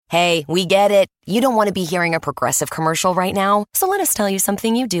Hey, we get it. You don't want to be hearing a Progressive commercial right now, so let us tell you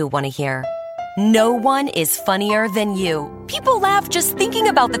something you do want to hear. No one is funnier than you. People laugh just thinking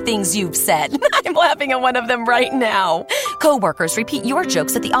about the things you've said. I'm laughing at one of them right now. Coworkers repeat your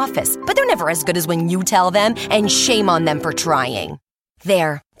jokes at the office, but they're never as good as when you tell them, and shame on them for trying.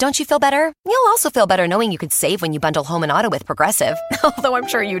 There. Don't you feel better? You'll also feel better knowing you could save when you bundle home and auto with Progressive. Although I'm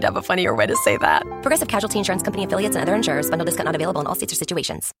sure you'd have a funnier way to say that. Progressive Casualty Insurance Company affiliates and other insurers. Bundle discount not available in all states or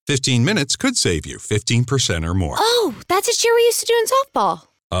situations. 15 minutes could save you 15% or more. Oh, that's a cheer we used to do in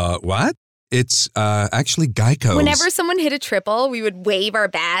softball. What? It's actually Geico's. Whenever someone hit a triple, we would wave our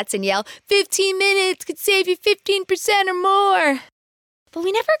bats and yell, 15 minutes could save you 15% or more. But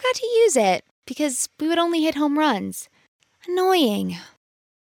we never got to use it because we would only hit home runs. Annoying.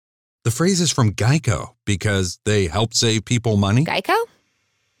 The phrase is from Geico because they help save people money. Geico?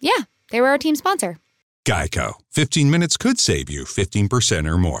 Yeah, they were our team sponsor. Geico. 15 minutes could save you 15%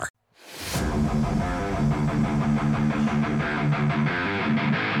 or more.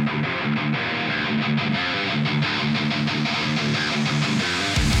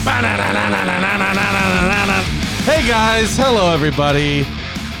 Hey guys, hello everybody.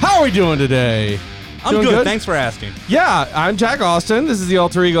 How are we doing today? I'm good. Thanks for asking. Yeah, I'm Jack Austin. This is the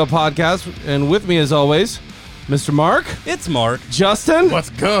Alter Ego Podcast, and with me as always, Mr. Mark. It's Mark. Justin. What's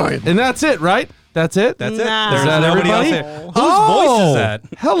good? And that's it, right? That's it? That's it. Nah. There's Is that nobody everybody? else here. Whose voice is that?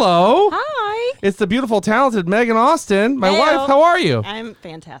 Hello. Hi. It's the beautiful, talented Megan Austin, my Heyo. wife. How are you? I'm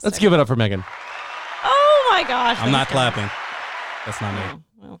fantastic. Let's give it up for Megan. Oh my gosh. I'm not thank clapping. That's not me. you.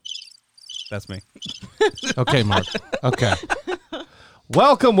 Well, That's me. Okay, Mark. Okay.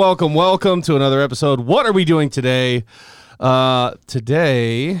 Welcome to another episode. What are we doing today?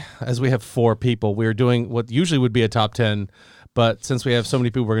 Today, as we have 4 people, we're doing what usually would be a top 10, but since we have so many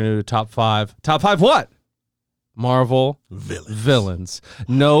people, we're going to do a top 5. Top 5 what? Marvel villains.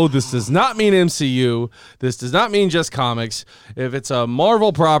 No, this does not mean MCU. This does not mean just comics. If it's a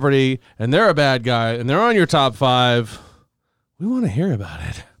Marvel property and they're a bad guy and they're on your top 5, we want to hear about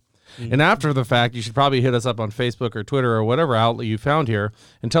it. And after the fact, you should probably hit us up on Facebook or Twitter or whatever outlet you found here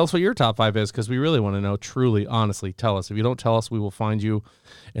and tell us what your top 5 is, because we really want to know. Truly, honestly, tell us. If you don't tell us, we will find you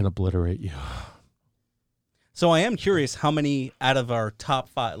and obliterate you. So I am curious how many out of our top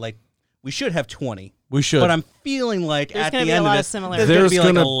 5, like, we should have 20. We should. But I'm feeling like There's at gonna the be a end lot of of this, similarities. there's going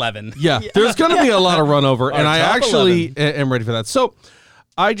to be like There's 11. Yeah, there's going to be a lot of run over, and I top actually am ready for that. So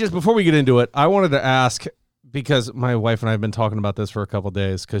before we get into it, I wanted to ask, because my wife and I have been talking about this for a couple of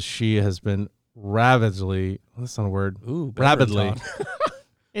days, because she has been that's not a word. Ooh, rabidly.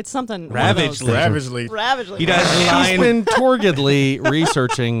 it's something. Ravagely. Ravagely. He does She's line. been torgidly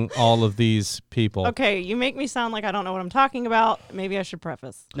researching all of these people. Okay, you make me sound like I don't know what I'm talking about. Maybe I should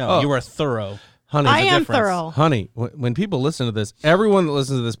preface. No, you are thorough. Honey, I am difference. thorough. Honey, when people listen to this, everyone that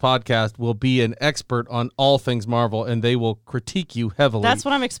listens to this podcast will be an expert on all things Marvel, and they will critique you heavily. That's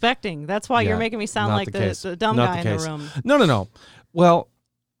what I'm expecting. That's why Yeah, you're making me sound not like the case. the dumb Not guy the in case. the room. No. Well,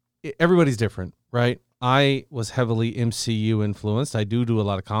 everybody's different, right? I was heavily MCU influenced. I do a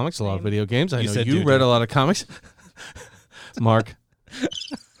lot of comics, a lot of Same. video games. I You know said you do-do. read a lot of comics. Mark.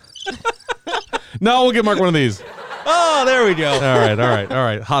 No, we'll give Mark one of these. Oh, there we go. All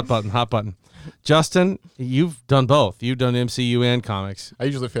right. Hot button. Justin, you've done both. You've done MCU and comics. I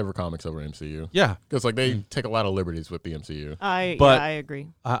usually favor comics over MCU Yeah. because they take a lot of liberties with the MCU. But- I agree.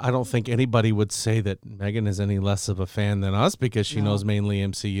 I don't think anybody would say that Megan is any less of a fan than us because she knows mainly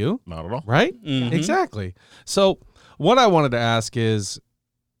MCU, Not at all. right? Mhm. Exactly. So what I wanted to ask is,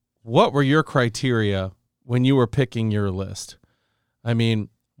 what were your criteria when you were picking your list? I mean,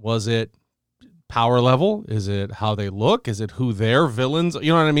 was it power level? Is it how they look? Is it who their villains?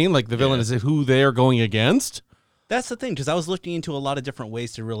 You know what I mean? Like the villain, is it who they're going against? That's the thing, because I was looking into a lot of different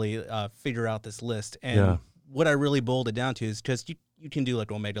ways to really figure out this list. And Yeah. what I really boiled it down to is because you can do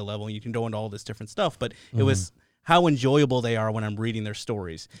like Omega level, and you can go into all this different stuff, but it was how enjoyable they are when I'm reading their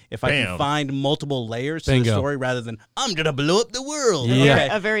stories. If I can Bam. find multiple layers to Bingo. the story rather than, I'm going to blow up the world. Yeah. Okay.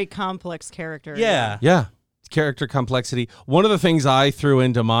 A very complex character. Yeah. Yeah. Character complexity. One of the things I threw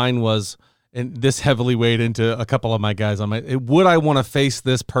into mine was, and this heavily weighed into a couple of my guys on would I want to face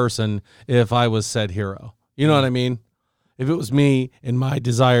this person if I was said hero? You know what I mean? If it was me and my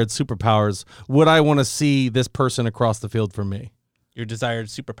desired superpowers, would I want to see this person across the field from me? Your desired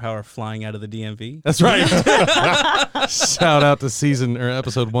superpower flying out of the DMV. That's right. Shout out to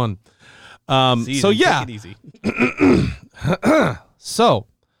episode 1. Season, So yeah. Take it easy. So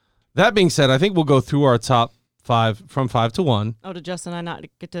that being said, I think we'll go through our top 5 from 5 to 1. Oh, did Justin and I not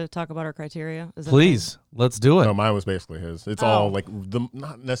get to talk about our criteria? Is that Please, let's do it. No, mine was basically his. It's all like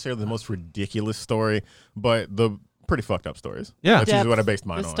not necessarily the most ridiculous story, but the pretty fucked up stories. Yeah. That's usually Depth. what I based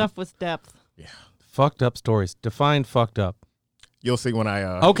mine The on. stuff with depth. Fucked up stories. Define fucked up. You'll see when I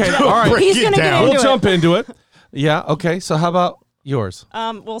Okay, all right. break He's it gonna get down. into We'll it. jump into it. Yeah, okay. So how about yours?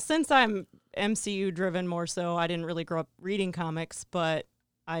 Well, since I'm MCU driven more so, I didn't really grow up reading comics, but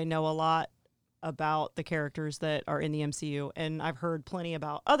I know a lot about the characters that are in the MCU, and I've heard plenty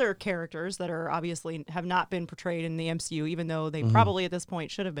about other characters that are obviously have not been portrayed in the MCU, even though they probably at this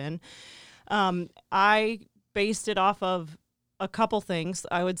point should have been. I based it off of a couple things.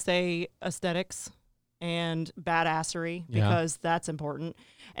 I would say aesthetics and badassery, Yeah. because that's important.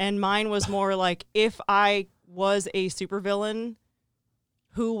 And mine was more like, if I was a supervillain,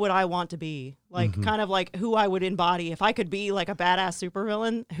 who would I want to be? Like, kind of like who I would embody. If I could be like a badass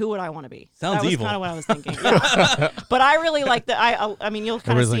supervillain, who would I want to be? Sounds that was evil. kind of what I was thinking. Yeah. But I really like that. I mean, you'll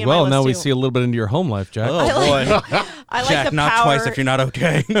kind of Everybody's see like, in my well, list now we too. see a little bit into your home life, Jack. Oh boy, I like Jack, the not power. twice if you're not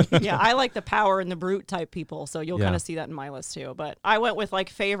okay. Yeah, I like the power and the brute type people, so you'll Yeah. kind of see that in my list too. But I went with like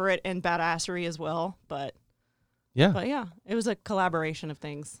favorite and badassery as well. But Yeah. yeah, it was a collaboration of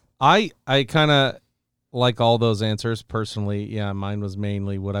things. I kind of like all those answers personally. Yeah, mine was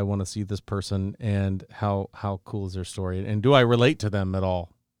mainly would I want to see this person and how cool is their story and do I relate to them at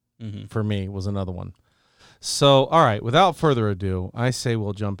all? For me was another one. So, all right, without further ado, I say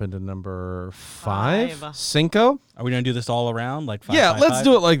we'll jump into number 5. Five. Cinco? Are we gonna do this all around? Like 5, Yeah, 5, let's 5?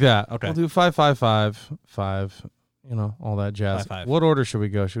 do it like that. Okay. We'll do 5, 5, 5, 5, you know, all that jazz. 5, 5. What order should we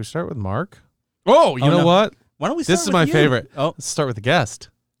go? Should we start with Mark? Oh, you know no. what? Why don't we? Start This is with my you? favorite. Oh, Let's start with the guest.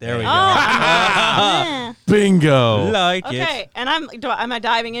 there we go. Oh, Bingo. Like okay. And am I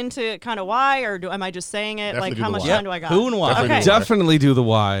diving into kind of why, or am I just saying it? Definitely Like, do how the much why. time do I got? Who and why? Definitely Okay. do the why. Definitely do the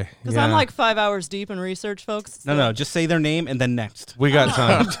why. Because Yeah. I'm like 5 hours deep in research, folks. No, just say their name and then next. We got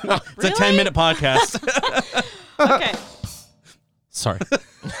time. It's a Really? 10-minute podcast. Okay. Sorry.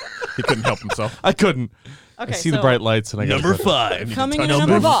 He couldn't help himself. I couldn't. Okay. I see the so bright lights and I got Number 5. coming in touch at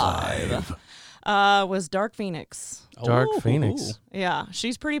number number 5 was Dark Phoenix. Dark Ooh. Phoenix. Yeah,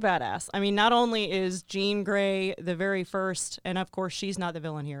 she's pretty badass. I mean, not only is Jean Grey the very first, and of course she's not the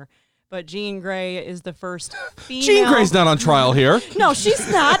villain here, but Jean Grey is the first female. Jean Grey's not on trial here. No,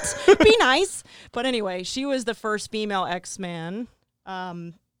 she's not. Be nice. But anyway, she was the first female X-Man,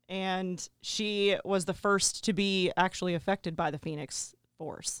 and she was the first to be actually affected by the Phoenix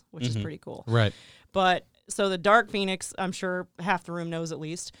Force, which is pretty cool. Right. But so the Dark Phoenix, I'm sure half the room knows at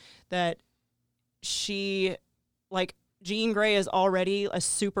least, that she, like, Jean Grey is already a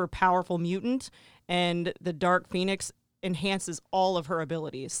super powerful mutant, and the Dark Phoenix enhances all of her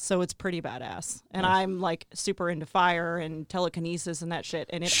abilities. So it's pretty badass. And I'm like super into fire and telekinesis and that shit.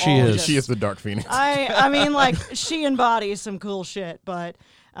 And it She all is. just, She is the Dark Phoenix. I mean, like, she embodies some cool shit, but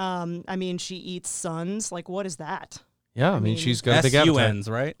I mean, she eats suns. Like, what is that? Yeah, I mean, mean, she's got a big appetite. S-U-N's,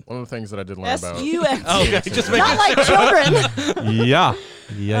 right? One of the things that I did learn about. S-U-N. Okay, just make Not like children. Yeah.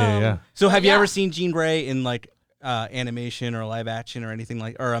 Yeah. So have you Yeah. ever seen Jean Grey in like animation or live action or anything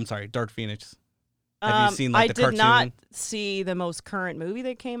like, or I'm sorry, Dark Phoenix? Have you seen like I the did cartoon? not see the most current movie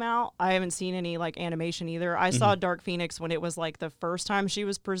that came out. I haven't seen any like animation either. I saw Dark Phoenix when it was like the first time she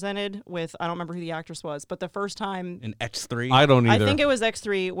was presented with, I don't remember who the actress was, but the first time, In X3. I don't either. I think it was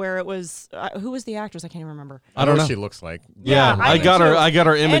X3 where it was, who was the actress? I can't even remember. I don't know know. what she looks like. yeah, I I do got too. her. I got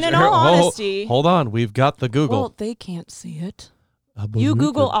her image. And in all Here, honesty- hold on. We've got the Google. Well, they can't see it. You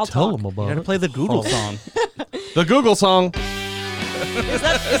Google, I'll tell talk. them You about gotta it. play the Google song. The Google song. Is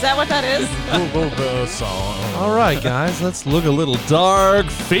that what that is? Google the song. All right, guys, let's look a little Dark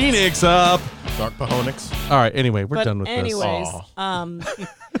Phoenix up. Dark Pahonix. All right. Anyway, we're But done with anyways, this.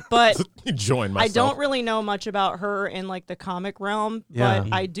 but Join I myself. don't really know much about her in like the comic realm, Yeah.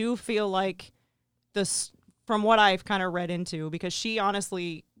 but I do feel like this, from what I've kind of read into, because she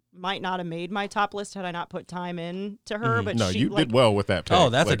honestly might not have made my top list had I not put time in to her. But No, she, you like, did well with that pick. Oh,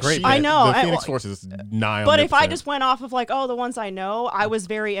 that's a great she- pick. I know, The I- Phoenix Force is nigh on But if I 100%. just went off of like, oh, the ones I know, I was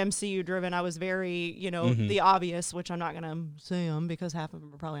very MCU driven. I was very, the obvious, which I'm not gonna say them because half of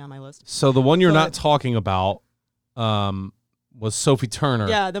them are probably on my list. So the one you're not But- talking about was Sophie Turner.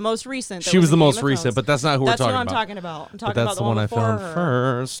 Yeah, the most recent. that She was the in Game most of recent, Thrones. but that's not who That's we're what talking I'm about. talking about. I'm But talking that's about the one I before found her.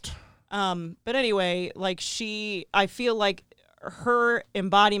 first. But anyway, like I feel like her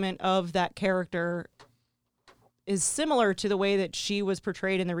embodiment of that character is similar to the way that she was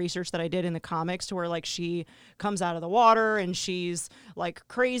portrayed in the research that I did in the comics, to where like she comes out of the water and she's like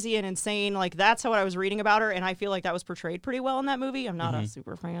crazy and insane. Like that's what I was reading about her, and I feel like that was portrayed pretty well in that movie. I'm not a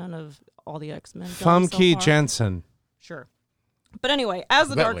super fan of all the X-Men films so Famke far. Janssen. Sure. But anyway, as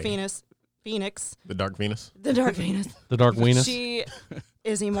the That Dark lady. Phoenix, The Dark Venus. the Dark Phoenix. The Dark Venus. She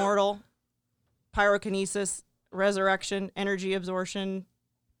is immortal, pyrokinesis, resurrection, energy absorption,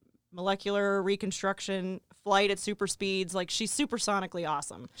 molecular reconstruction, flight at super speeds. Like, she's supersonically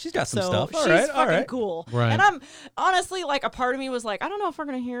awesome. She's got some So stuff. she's All right, fucking cool. Right. And I'm honestly, like, a part of me was like, I don't know if we're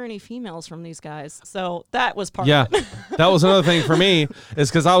going to hear any females from these guys. So that was part Yeah, of it. that was another thing for me is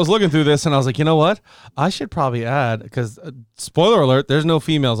because I was looking through this and I was like, you know what? I should probably add, because spoiler alert, there's no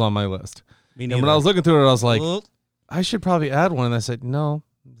females on my list. Me And when neither. I was looking through it, I was like, Well, I should probably add one. And I said, no,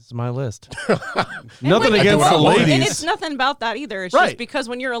 this is my list. Nothing And against the and ladies. it's nothing about that either. It's Right. just because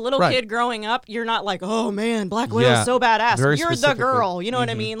when you're a little Right. kid growing up, you're not like, oh man, Black Widow's Yeah, so badass. very You're the specifically. girl. You know what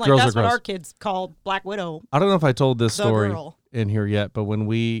I mean? Like Girls that's are what gross. our kids called Black Widow. I don't know if I told this The story girl. in here yet, but when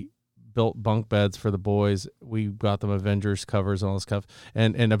we built bunk beds for the boys, we got them Avengers covers and all this stuff.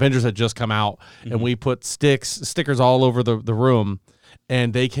 And Avengers had just come out, and we put stickers all over the room.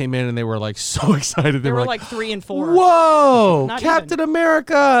 And they came in and they were like so excited. They were like 3 and 4. "Whoa! Not Captain even.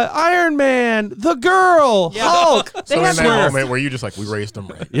 America, Iron Man, the girl, Yeah. Hulk." They So in have that masks. moment where you just like, we raised them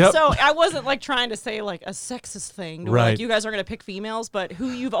right. Yep. So I wasn't like trying to say like a sexist thing. To where, Right. like you guys are going to pick females, but who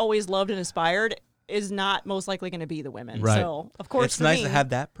you've always loved and inspired is not most likely going to be the women. Right. So of course, it's for nice me, to have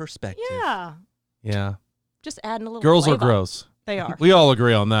that perspective. Yeah, Yeah. just adding a little. Girls are flavor. gross. They are. We all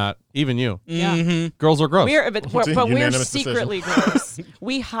agree on that. Even you. Yeah. Mm-hmm. Girls are gross. But It's a we're unanimous decision. secretly gross.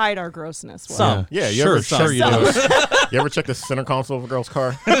 We hide our grossness. Well. Some. Yeah, you Sure, ever check, sure you do. you ever check the center console of a girl's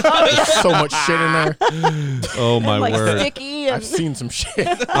car? There's so much shit in there. Oh my and, like word. sticky and I've seen some shit.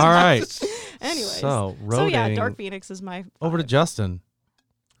 All right. anyways. So, yeah, roading Dark Phoenix is my over to five. Justin.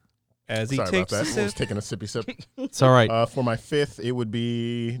 As he Sorry about takes that. a I was sip. taking a sippy sip. It's all right. For my fifth, it would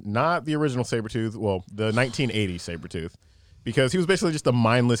be not the original Sabretooth, well, the 1980 Sabretooth, because he was basically just a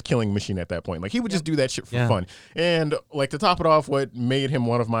mindless killing machine at that point. Like, he would just do that shit for Yeah. fun. And, like, to top it off, what made him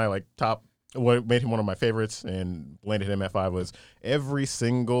one of my, what made him one of my favorites and landed him at 5 was every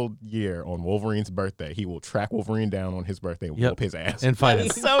single year on Wolverine's birthday, he will track Wolverine down on his birthday and Yep. whoop his ass. And fight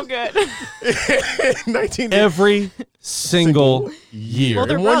He's it. so good. 1980. Every single year. Well,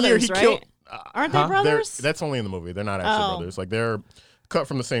 they're In one year, brothers, he right? killed. Aren't Huh? they brothers? That's only in the movie. They're not actually Oh. brothers. Like, they're cut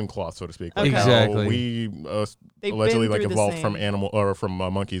from the same cloth, so to speak. Okay. Like how Exactly. we They've allegedly been like through the evolved from same- animal or from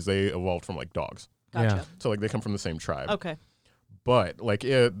monkeys. They evolved from like dogs. Gotcha. Yeah. So like they come from the same tribe. Okay. But like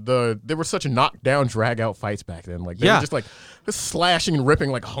there were such knockdown, drag out fights back then. Like they Yeah. were just like slashing and ripping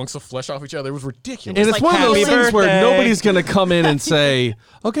like hunks of flesh off each other. It was ridiculous. And it's like one of those happy things where birthday. nobody's going to come in and say,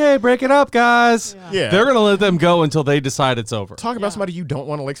 okay, break it up, guys. Yeah. They're going to let them go until they decide it's over. Talk about somebody you don't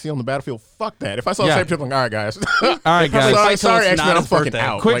want to like see on the battlefield. Fuck that. If I saw Yeah. the same people, like, all right, guys. All right, guys. Fight till sorry, it's X-Men, not I'm his fucking birthday.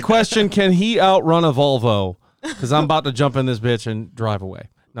 out. Quick Like, question. Can he outrun a Volvo? Because I'm about to jump in this bitch and drive away.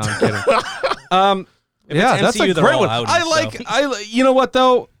 No, I'm kidding. Yeah, it's that's a MCU, they're great all one. Audis, so. You know what,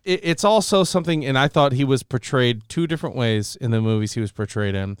 though? It's also something, and I thought he was portrayed two different ways in the movies he was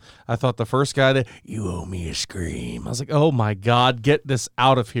portrayed in. I thought the first guy that, you owe me a scream. I was like, oh my God, get this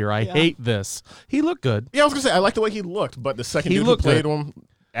out of here. I hate this. He looked good. Yeah, I was gonna say I like the way he looked, but the second He dude who looked played good. him,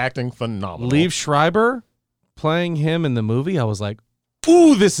 acting phenomenal. Liev Schreiber playing him in the movie, I was like,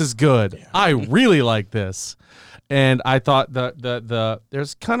 ooh, this is good. I really like this. And I thought the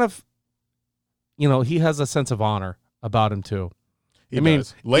there's kind of, he has a sense of honor about him too. He I mean,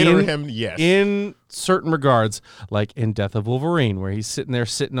 does. Later in- him, yes. In certain regards, like in Death of Wolverine, where he's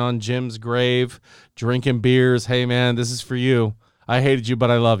sitting on Jim's grave, drinking beers. Hey man, this is for you. I hated you, but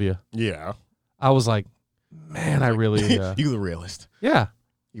I love you. Yeah. I was like, man, I really, You the realist. yeah.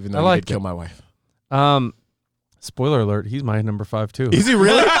 Even though I you liked did kill it. my wife. Spoiler alert, he's my number 5 too. Is he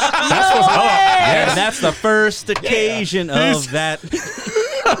really? That's what's up. And that's the first occasion of that.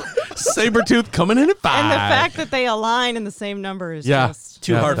 Sabretooth coming in at 5. And the fact that they align in the same number is Yeah. just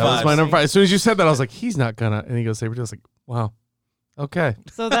Two hard that was fives. my number 5. As soon as you said that, I was like, he's not gonna. And he goes Sabretooth. I was like, wow, okay,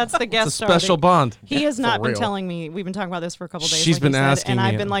 so that's the it's guest a star. special bond. He has not been real. telling me. We've been talking about this for a couple days. She's like been he said, asking and me.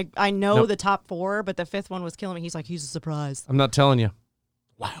 I've been like, I know Nope. the top 4, but the 5th one was killing me. He's like, he's a surprise. I'm not telling you.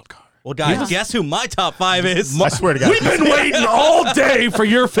 Wild card. Well, guys, guess who my top 5 is? I swear to God. We've been waiting all day for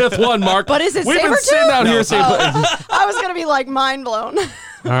your 5th one, Mark. But is it We've been Sabretooth? sitting out here saying, I was gonna be like mind blown. all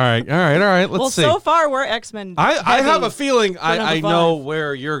right. Let's Well, see. so far we're X-Men. I have heavy. a feeling I number know 5.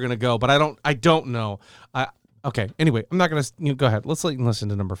 where you're gonna go, but I don't know. Okay. Anyway, I'm not gonna go ahead. Let's listen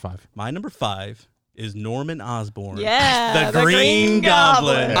to number 5. My number 5 is Norman Osborn. Yeah, the Green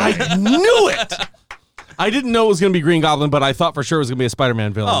Goblin. I knew it. I didn't know it was gonna be Green Goblin, but I thought for sure it was gonna be a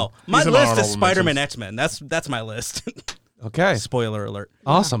Spider-Man villain. Oh, my He's an list honorable is Spider-Man, mentions. X-Men. That's my list. okay. Spoiler alert.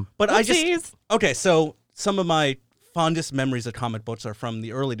 Awesome. But Oopsies. okay, so some of my fondest memories of comic books are from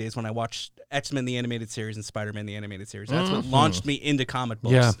the early days when I watched X-Men the animated series and Spider-Man the animated series. That's what launched me into comic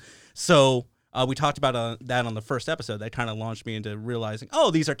books. Yeah. So We talked about that on the first episode. That kind of launched me into realizing,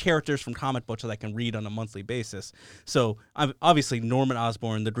 these are characters from comic books that I can read on a monthly basis. So obviously Norman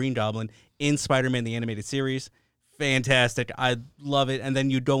Osborn, the Green Goblin, in Spider-Man the Animated Series, fantastic. I love it. And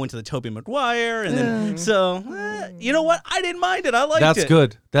then you go into the Tobey Maguire, and then you know what? I didn't mind it. I liked it. That's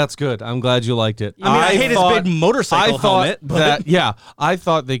good. That's good. I'm glad you liked it. I mean, I hate his big motorcycle helmet. But I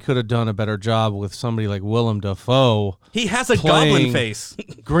thought they could have done a better job with somebody like Willem Dafoe. He has a goblin face.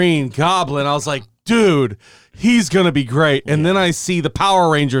 Green Goblin. I was like, dude, he's going to be great. And then I see the Power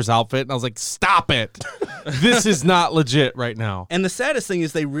Rangers outfit, and I was like, stop it. This is not legit right now. And the saddest thing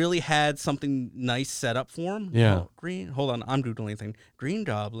is they really had something nice set up for him. Yeah. Hold on, I'm Googling anything. Green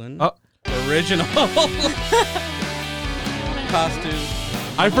Goblin. Original costume.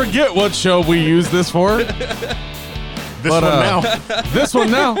 I forget what show we use this for. This one now. This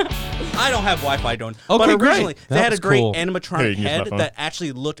one now. I don't have Wi-Fi, don't. Okay, but originally, great. they had a great cool. animatronic use my head phone. that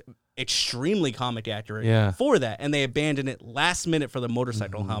actually looked extremely comic accurate for that, and they abandoned it last minute for the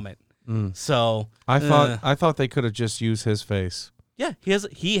motorcycle helmet. So I thought they could have just used his face. yeah, he has a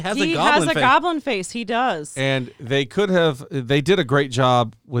goblin He has a face. goblin face. He does. And they did a great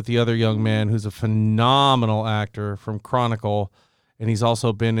job with the other young man who's a phenomenal actor from Chronicle, and he's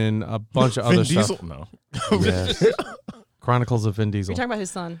also been in a bunch of other Vin Diesel? stuff. No. Yes. Chronicles of Vin Diesel. You're talking about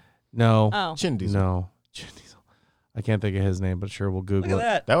his son. No. Oh. Chin Diesel. No. Chin Diesel. I can't think of his name, but sure, we'll Google Look at it.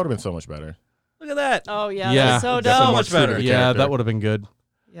 that. That would have been so much better. Look at that. Oh yeah, Yeah. that's so That's dope. so much true to better. the Yeah, character. that would have been good.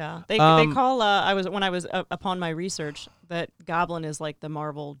 Yeah, they Um, call when I was upon my research that Goblin is like the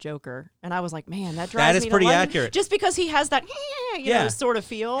Marvel Joker, and I was like, man, that drives is me pretty to accurate. Just because he has that Yeah. sort of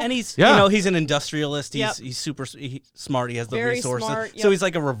feel. And he's Yeah. he's an industrialist. Yep. He's super smart. He has the Very resources. smart, So yep. he's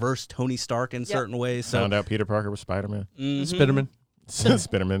like a reverse Tony Stark in certain ways. So Found out Peter Parker was Spider-Man. Spiderman.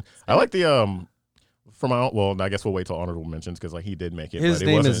 Spiderman. I like the for my own, well, I guess we'll wait till honorable mentions because like he did make it. His but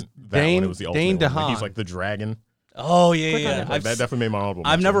name it wasn't is that Dane- one. It was the Dane ultimate one. Like, DeHaan. he's like the dragon. oh yeah, Click on yeah. it. Like, that definitely made my honorable.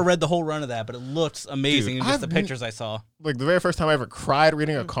 I've mention. never read the whole run of that, but it looks amazing in just the I've- pictures I saw. Like the very first time I ever cried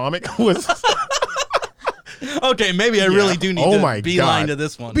reading a comic was. Okay, maybe I really do need to beeline to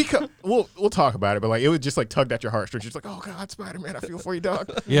this one. Because we'll talk about it, but like it was just like tugged at your heartstrings. You're just like, oh god, Spider-Man, I feel for you,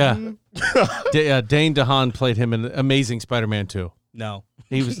 dog. Yeah. Dane DeHaan played him in Amazing Spider-Man 2. No.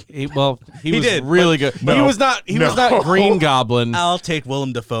 He was did, really good. No. He was not Green Goblin. I'll take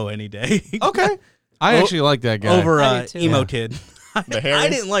Willem Dafoe any day. Okay. I actually like that guy. Over I do too. Emo Yeah. Kid. The I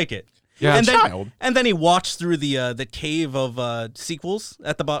Harris? didn't like it. Yeah. and then, Child. and then he watched through the cave of sequels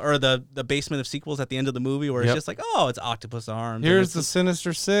at the the basement of sequels at the end of the movie, where it's Yep. just like, oh, it's octopus arms. and Here's it's the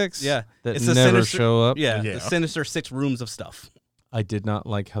Sinister Six. yeah, That it's the never Sinister- show up. Yeah, Yeah. the Sinister Six rooms of stuff. I did not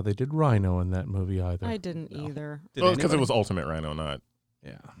like how they did Rhino in that movie either. I didn't either, Did Well, because it anybody? was Ultimate Rhino, not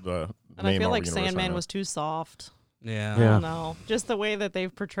yeah. the and I main feel Marvel like Universe Sandman Rhino. was too soft. Yeah. I Yeah. don't know, just the way that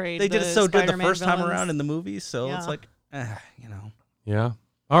they've portrayed. They did it so good the Spider-Man first time villains. around in the movies, so it's Yeah. like, you know. Yeah.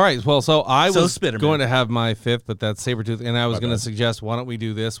 All right. Well, so I So was Spiderman. going to have my fifth, but that's Sabretooth. And I was My going to bad. suggest, why don't we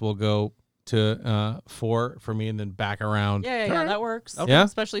do this? We'll go to 4 for me and then back around. Yeah, that works. Okay. Yeah?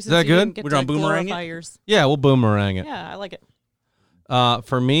 Especially Is since that you didn't good? get We're to gonna boomerang glorify it? yours. Yeah, we'll boomerang it. Yeah, I like it.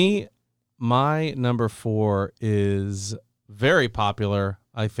 For me, my number 4 is very popular,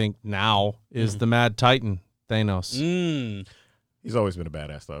 I think now, is the Mad Titan, Thanos. Mm. He's always been a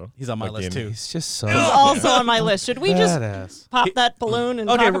badass though. He's on my list Again, too. He's just so He's also on my list. Should we just badass. pop that balloon and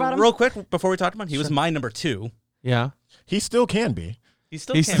Okay, talk about him? real quick before we talk about him, he was my number 2. Yeah. He still can be. He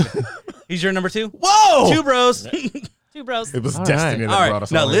still He's can. He's your number 2. Whoa, 2 bros. Two bros. It was All destiny right. that All brought right,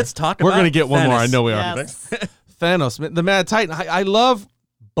 us now all here. let's talk We're about going to get one more. I Thanos. know we are. Yes. Thanos, the Mad Titan. I love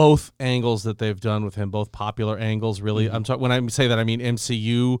both angles that they've done with him, both popular angles. Really, I'm talking when I say that, I mean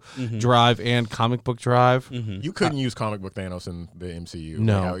MCU drive and comic book drive. You couldn't use comic book Thanos in the MCU.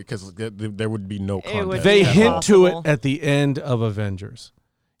 No. because there would be no It would context. They Yeah. hint to it Impossible. at the end of Avengers.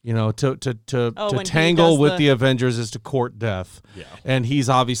 You know, to when he tangle does with the- the Avengers is to court death. Yeah. And he's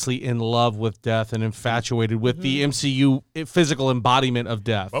obviously in love with death and infatuated with the MCU physical embodiment of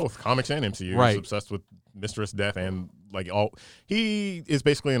death. Both comics and MCU. Right. He's obsessed with Mistress Death and like all. He is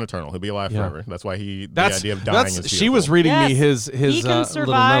basically an eternal. He'll be alive Yeah. forever. That's why the That's idea of dying is she was reading me his he can little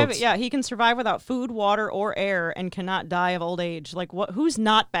survive. notes. Yeah, he can survive without food, water, or air, and cannot die of old age. Like what? Who's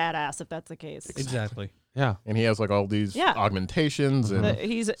not badass if that's the case? Exactly. Yeah. and he has like all these Yeah. augmentations and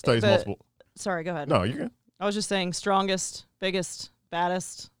He's studies the- multiple. Sorry, go ahead. No, you're good. I was just saying, strongest, biggest,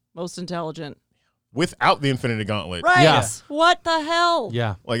 baddest, most intelligent. Without the Infinity Gauntlet. Right. Yeah. What the hell?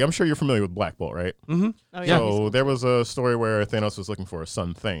 Yeah. Like I'm sure you're familiar with Black Bolt, right? Oh, Yeah. So there was a story where Thanos was looking for his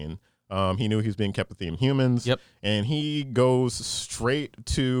son Thane. He knew he was being kept with the Inhumans. Yep. And he goes straight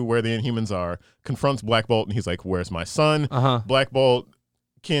to where the Inhumans are, confronts Black Bolt, and he's like, "Where's my son?" Uh-huh. Black Bolt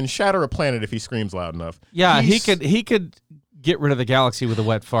can shatter a planet if he screams loud enough. Yeah, He's- he could get rid of the galaxy with a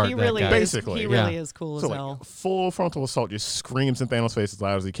wet fart. He that really guy. is. Basically. He really Yeah. is cool So as like hell. full frontal assault, just screams in Thanos' face as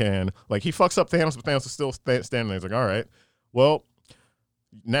loud as he can. Like he fucks up Thanos, but Thanos is still standing there. He's like, all right, well,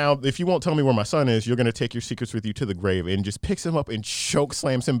 now if you won't tell me where my son is, you're gonna take your secrets with you to the grave, and just picks him up and choke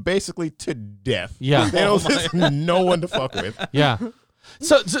slams him basically to death. Yeah. Thanos is no one to fuck with. Yeah.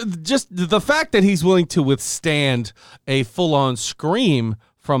 So just the fact that he's willing to withstand a full-on scream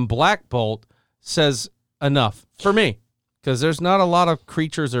from Black Bolt says enough for me, because there's not a lot of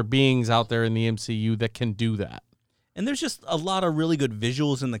creatures or beings out there in the MCU that can do that. And there's just a lot of really good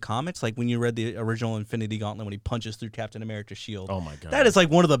visuals in the comics. Like when you read the original Infinity Gauntlet when he punches through Captain America's shield. Oh my god, That is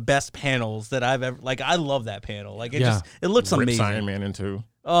like one of the best panels that I've ever. Like I love that panel. Like it it looks rips amazing. Iron Man into.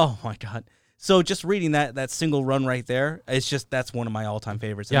 Oh my god. So just reading that single run right there, it's just that's one of my all-time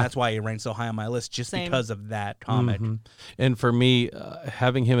favorites, and Yeah. that's why it ranks so high on my list, just Same. because of that comic. Mhm. And for me,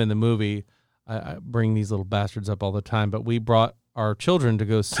 having him in the movie, I bring these little bastards up all the time, but we brought our children to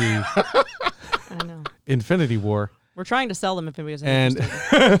go see I know. Infinity War. We're trying to sell them if anybody's And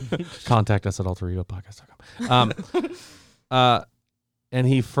interested. contact us at alteregopodcast.com. And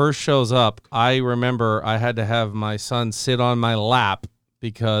he first shows up. I remember I had to have my son sit on my lap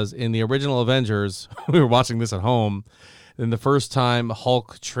because in the original Avengers, we were watching this at home, and the first time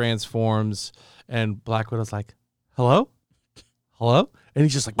Hulk transforms and Black Widow's like, hello? Hello? And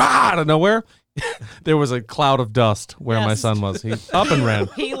he's just like, out of nowhere. There was a cloud of dust where my Yes. son was. He up and ran.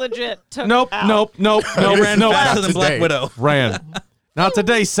 He legit took Nope, out. nope. He ran nope. faster than Not Black today. Widow. Ran. Not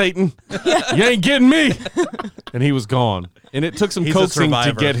today, Satan. You ain't getting me. And he was gone. And it took some He's a coaxing to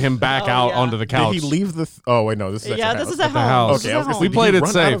survivor. get him back Oh, out yeah. onto the couch. Did he leave the? Oh wait, no, this is at Yeah, your this house. is at the home. house. This is Okay, I at was gonna home. say, We played did it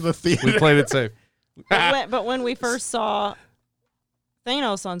he run out safe. of the theater? We played it safe. But when we first saw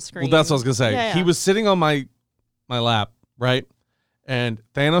Thanos on screen, Well, that's what I was gonna say. Yeah, He yeah. was sitting on my lap, right? And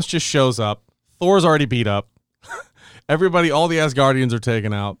Thanos just shows up. Thor's already beat up. Everybody, all the Asgardians are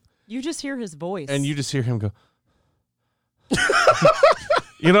taken out, You just hear his voice, and you just hear him go.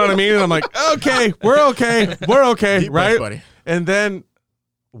 You know what I mean? And I'm like, okay, we're okay, Deep breath, right? buddy. And then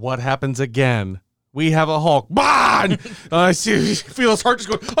what happens again? We have a Hulk. Bah! And I feel his heart just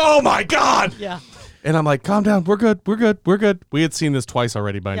going, oh my God. Yeah. And I'm like, calm down. We're good. We had seen this twice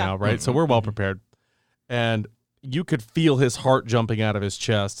already by Yeah. now, right? So we're well prepared. And you could feel his heart jumping out of his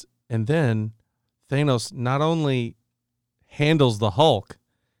chest. And then Thanos not only handles the Hulk,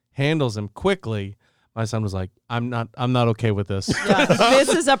 handles him quickly. My son was like, I'm not okay with this. Yeah, this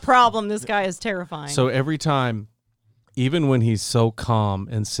is a problem. This guy is terrifying. So every time, even when he's so calm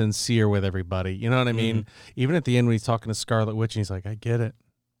and sincere with everybody, you know what I mean? Even at the end when he's talking to Scarlet Witch and he's like, I get it.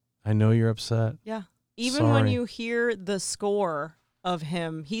 I know you're upset. yeah, even when Sorry. you hear the score of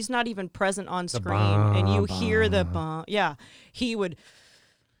him, he's not even present on The screen, and you bah, hear the bah. yeah, he would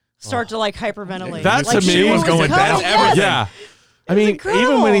start to like hyperventilate. That like to me shit was going down. yes. Yeah. I was mean, even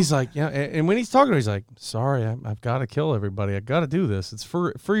incredible. when he's like, yeah, and when he's talking, he's like, sorry, I've got to kill everybody. I got to do this. It's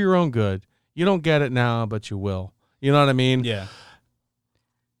for your own good. You don't get it now, but you will. You know what I mean? Yeah.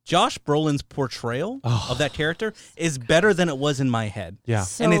 Josh Brolin's portrayal Oh. of that character is better than it was in my head. Yeah.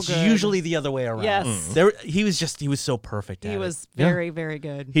 So and it's good. usually the other way around. Yes. He was so perfect at He it. was Yeah. very, very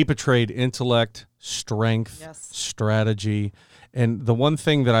good. He portrayed intellect, strength, Yes. strategy. And the one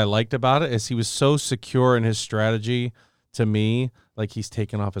thing that I liked about it is he was so secure in his strategy to me, like he's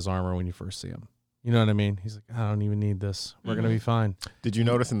taking off his armor when you first see him. You know what I mean? He's like, I don't even need this. We're going to be fine. Did you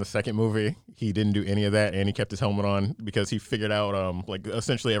notice in the second movie he didn't do any of that, and he kept his helmet on because he figured out like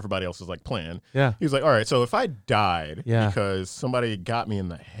essentially everybody else's like plan. Yeah. He was like, all right, so if I died Yeah. because somebody got me in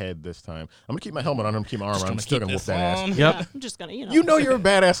the head this time, I'm gonna keep my helmet on. I'm gonna keep my armor on. I'm gonna still keep gonna whoop this that ass. on. Yep. Yeah, I'm just gonna, You know you're a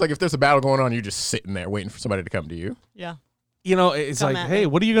badass. Like if there's a battle going on, you're just sitting there waiting for somebody to come to you. yeah. You know, it's Come like, at hey, me.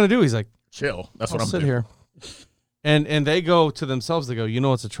 what are you going to do? He's like, Chill. That's I'll what I'm sit doing. here. And they go to themselves, they go, you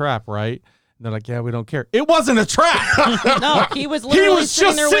know it's a trap, right? And they're like, yeah, we don't care. It wasn't a trap. No, he was He literally was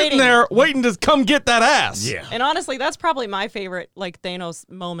sitting just there sitting waiting. there waiting to come get that ass. Yeah. And honestly, that's probably my favorite like Thanos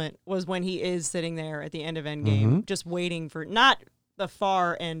moment was when he is sitting there at the end of Endgame, Mm-hmm. just waiting for not the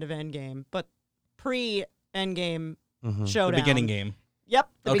far end of Endgame, but pre-Endgame Mm-hmm. showdown. The beginning game. Yep,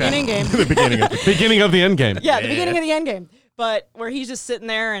 the Okay. beginning game. the beginning of Beginning of the end game. Yeah, the beginning of the end game. But where he's just sitting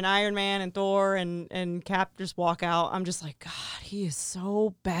there and Iron Man and Thor and Cap just walk out, I'm just like, God, he is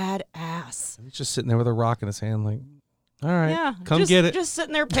so badass. He's just sitting there with a rock in his hand, like, All right. Yeah, Come just, get it. Just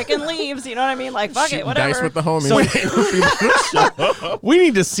sitting there picking leaves. You know what I mean? Like, fuck it, Shooting whatever. dice with the homies. We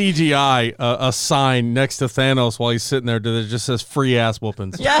need to CGI a sign next to Thanos while he's sitting there that just says free ass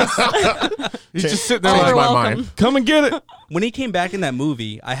whoopings. Yes. He's just sitting there Change like, my welcome. mind. come and get it. When he came back in that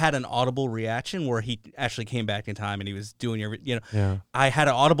movie, I had an audible reaction where he actually came back in time and he was doing Yeah. I had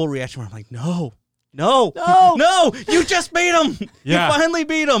an audible reaction where I'm like, no, you just beat him. Yeah. You finally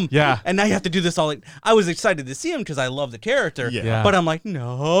beat him. Yeah. And now you have to do this all. I was excited to see him because I love the character. Yeah. But I'm like, You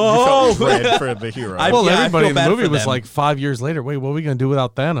no. felt dread for the hero. Well, yeah, I everybody feel in the bad movie for was them. like 5 years later. Wait, what are we gonna do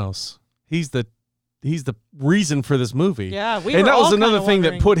without Thanos? He's the reason for this movie. Yeah, we and were that was all another kinda thing that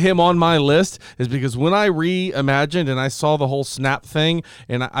wondering. put him on my list is because when I reimagined and I saw the whole snap thing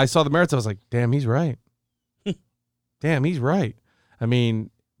and I saw the merits, I was like, damn, he's right. Damn, he's right. I mean,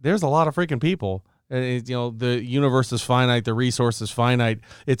 there's a lot of freaking people. And the universe is finite, the resource is finite.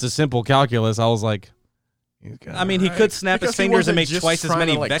 It's a simple calculus. I was like, he's got I mean, it he right. could snap Because his he fingers and wasn't make just twice as trying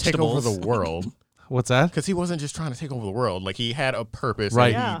many to, like, vegetables. Take over the world. What's that? Because he wasn't just trying to take over the world. Like, he had a purpose.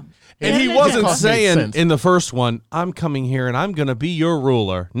 Right. Yeah. And he it wasn't just made saying sense. in the first one, I'm coming here and I'm going to be your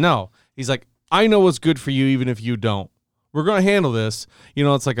ruler. No. He's like, I know what's good for you even if you don't. We're going to handle this.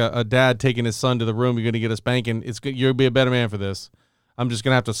 It's like a dad taking his son to the room. You're going to get a spanking. It's good. You'll be a better man for this. I'm just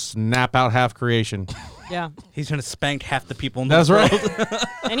going to have to snap out half creation. Yeah. He's going to spank half the people in the That's world. right.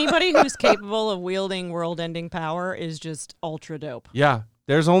 Anybody who's capable of wielding world-ending power is just ultra dope. Yeah.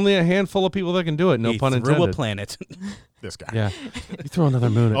 There's only a handful of people that can do it. No He pun threw intended. a planet. This guy. Yeah. You throw another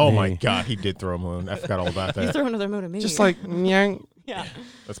moon at Oh me. my God, he did throw a moon. I forgot all about You that. throw another moon at me. Just like, nyang. yeah.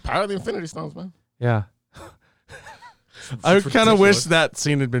 That's power of the Infinity Stones, man. Yeah. I kind of wish ridiculous. that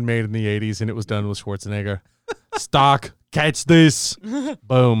scene had been made in the 80s and it was done with Schwarzenegger. Stock, catch this.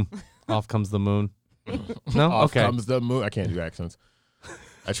 Boom. Off comes the moon. No? Off Okay. comes the moon. I can't do accents.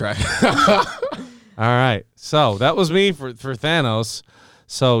 I tried. All right. So that was me for Thanos.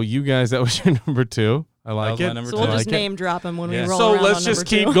 So you guys, that was your number 2. I like was my it. number So two. we'll I just like it. name drop him when Yeah. we roll So around let's on just number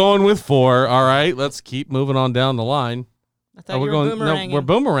keep 2. going with 4. All right. Let's keep moving on down the line. I thought you were boomeranging. No, we're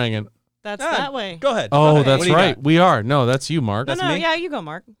boomeranging. That's Ah, that way. Go ahead. Oh, Go ahead. that's What do you right. got? We are. No, that's you, Mark. No, That's no, me? yeah, you go,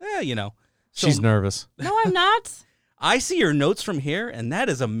 Mark. Yeah, So She's nervous. No, I'm not. I see your notes from here, and that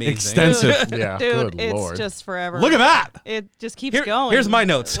is amazing. Extensive. Yeah, Dude, good it's Lord. just forever. Look at that. It just keeps Here- going. here's my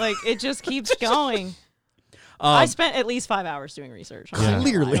notes. Like, it just keeps going. I spent at least 5 hours doing research. I'm Yeah. not gonna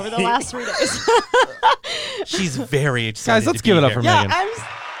lie, Clearly. over the last 3 days. She's very excited. Guys, let's to give be it up here. for yeah, Megan.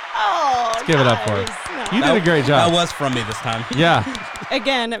 let's give it up for her. You did a great job. That was from me this time. Yeah.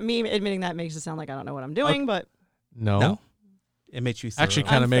 Again, me admitting that makes it sound like I don't know what I'm doing, but No. No. It makes you Actually, thorough.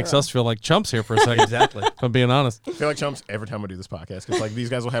 kind of I'm makes thorough. us feel like chumps here for a second. Exactly. If I'm being honest. I feel like chumps every time I do this podcast because like these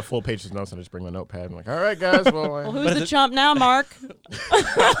guys will have full pages of notes and I just bring my notepad and I'm like, all right, guys, well, well, who's But the it- chump now, Mark?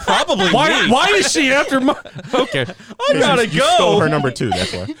 Probably Why? me. Why is she after my? Okay. I gotta you stole her go. number 2.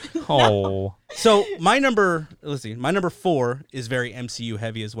 That's why. Oh. So my number 4 is very MCU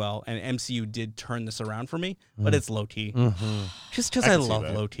heavy as well, and MCU did turn this around for me, but it's low T. Just because I can see love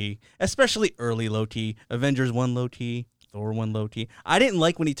that. low T, especially early low T. Avengers 1 low T, Thor 1 low T. I didn't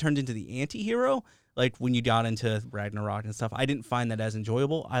like when he turned into the anti-hero, like when you got into Ragnarok and stuff. I didn't find that as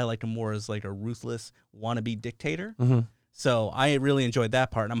enjoyable. I liked him more as like a ruthless wannabe dictator. So I really enjoyed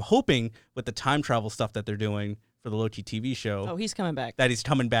that part, and I'm hoping with the time travel stuff that they're doing for the low T TV show Oh, he's coming back. that he's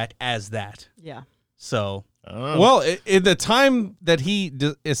coming back as that. Yeah. So Well, in the time that he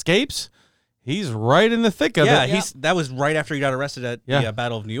escapes, he's right in the thick of yeah, it. that was right after he got arrested at Yeah. the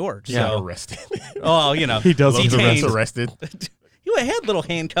Battle of New York. Got So, arrested. oh, He does Love the detained. rest arrested. You had little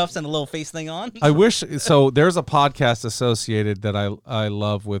handcuffs and a little face thing on. I wish so. There's a podcast associated that I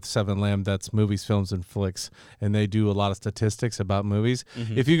love with Seven Lamb. That's Movies, Films, and Flicks, and they do a lot of statistics about movies.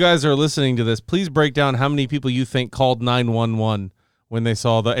 If you guys are listening to this, please break down how many people you think called 911 when they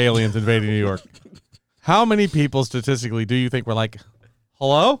saw the aliens invading New York. How many people statistically do you think were like,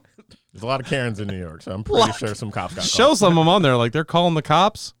 "Hello"? There's a lot of Karens in New York, so I'm pretty sure some cops got Show called. some of them on there like they're calling the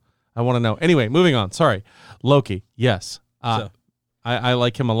cops. I want to know. Anyway, moving on. Sorry, Loki. Yes, So- I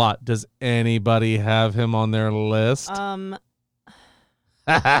like him a lot. Does anybody have him on their list?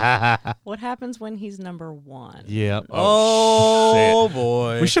 What happens when he's number 1? Yep. Oh,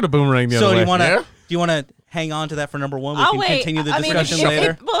 boy. We should have boomeranged the So other do way. you want to? Yeah? Do you want to hang on to that for number 1? We I'll can wait. continue the I mean, discussion if-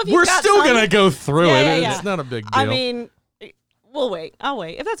 later. well, if you've We're got still some- gonna go through Yeah, it. yeah, yeah. It's not a big deal. I mean, we'll wait. I'll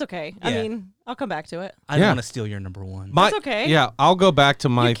wait if that's okay. I Yeah. mean, I'll come back to it. I don't Yeah. want to steal your number 1. That's okay. Yeah, I'll go back to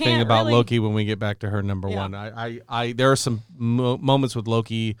my You thing can't about really- Loki when we get back to her number Yeah. 1. There are some moments with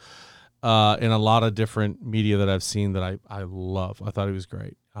Loki in a lot of different media that I've seen that I love. I thought he was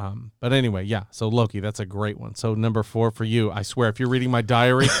great. But anyway, yeah. So Loki, that's a great one. So number 4 for you. I swear, if you're reading my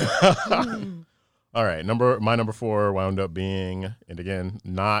diary, All right, my number 4 wound up being, and again,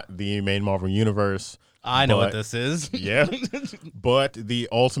 not the main Marvel Universe. I know what but- this is. Yeah, but the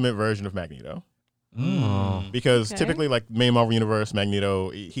ultimate version of Magneto. Because Okay. typically, like main Marvel Universe, Magneto,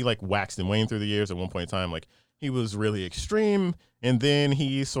 he like waxed and waned through the years. At one point in time, like he was really extreme, and then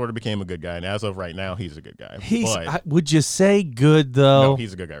he sort of became a good guy. And as of right now, he's a good guy. But Would you say good though? no,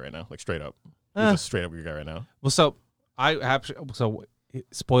 he's a good guy right now. Like straight up, he's a straight up good guy right now. Well, so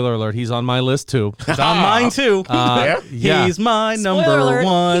spoiler alert, he's on my list too. It's on mine too. Yeah. He's my number alert.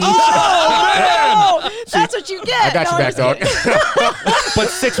 1. Oh, that's what you get. I got No, you I'm back, just dog. But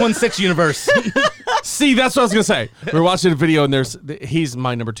 616 universe. See, that's what I was gonna say. We're watching a video, and he's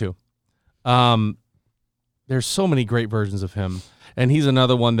my number 2. There's so many great versions of him, and he's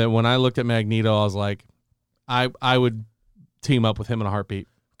another one that when I looked at Magneto, I was like, I would team up with him in a heartbeat.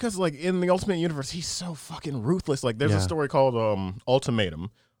 Because like in the Ultimate Universe, he's so fucking ruthless. Like there's Yeah. a story called Ultimatum. All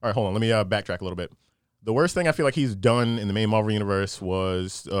right, hold on. Let me backtrack a little bit. The worst thing I feel like he's done in the main Marvel Universe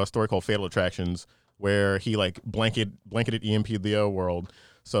was a story called Fatal Attractions, where he like blanketed EMP'd the world.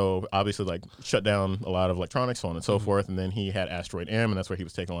 So obviously like shut down a lot of electronics, so on and so forth. And then he had Asteroid M, and that's where he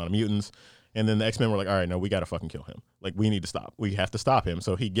was taking a lot of mutants. And then the X-Men were like, all right, no, we got to fucking kill him. Like we need to stop. We have to stop him.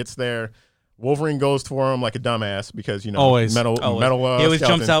 So he gets there. Wolverine goes for him like a dumbass because, you know, Always. metal. He always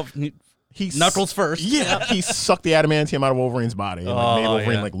skeleton. jumps out. He Knuckles first. Yeah, he sucked the adamantium out of Wolverine's body and like, made Oh,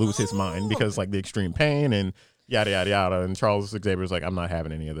 Wolverine yeah. like lose his mind because like the extreme pain and yada yada yada. And Charles Xavier's like, I'm not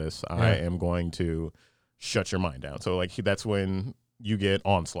having any of this. I am going to shut your mind down. So like that's when you get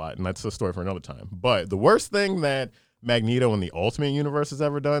Onslaught, and that's a story for another time. But the worst thing that Magneto in the Ultimate Universe has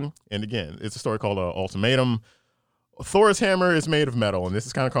ever done, and again, it's a story called Ultimatum. Thor's hammer is made of metal, and this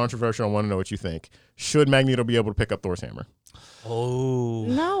is kind of controversial. I want to know what you think. Should Magneto be able to pick up Thor's hammer? Oh.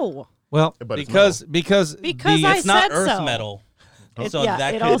 No. Well, But it's because Because the, I It's not said Earth so. metal. It- So yeah,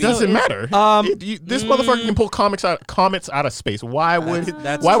 that it could It also be. doesn't is- matter. This motherfucker can pull comets out of space. Why would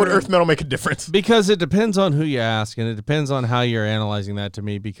That's why would true. Earth metal make a difference? because it depends on who you ask, and it depends on how you're analyzing that to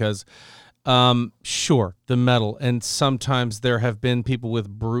me. Because, sure, the metal, and sometimes there have been people with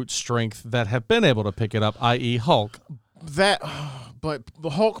brute strength that have been able to pick it up, i.e., Hulk. But the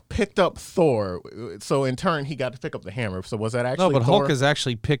Hulk picked up Thor, so in turn he got to pick up the hammer. So was that actually No, but Thor? Hulk has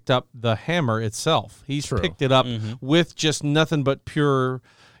actually picked up the hammer itself. He's True. picked it up with just nothing but pure,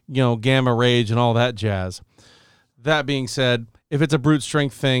 gamma rage and all that jazz. That being said, if it's a brute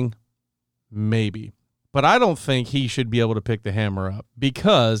strength thing, maybe. But I don't think he should be able to pick the hammer up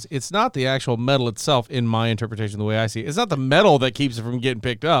because it's not the actual metal itself, in my interpretation, the way I see it. It's not the metal that keeps it from getting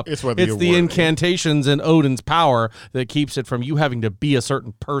picked up. It's whether you're the worthy. incantations and Odin's power that keeps it from you having to be a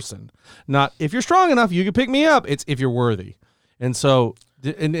certain person. Not if you're strong enough, you can pick me up. It's if you're worthy. And so,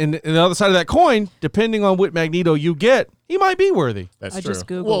 and the other side of that coin, depending on what Magneto you get, he might be worthy. That's I true. just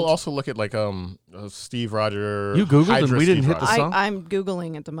Googled. Well, also look at like Steve Rogers. You Googled and Hydra we didn't Steve hit the Rogers. song? I'm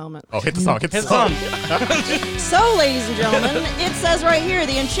Googling at the moment. Oh, hit the song. Hit the His song. son. So, ladies and gentlemen, it says right here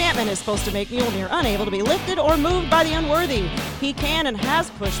the enchantment is supposed to make Mjolnir unable to be lifted or moved by the unworthy. He can and has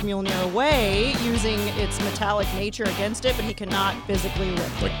pushed Mjolnir away using its metallic nature against it, but he cannot physically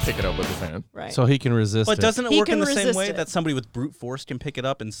lift Like it. pick it up with his hand. Right. So he can resist But it. doesn't it He work in can the same resist way it. that somebody with brute force can pick it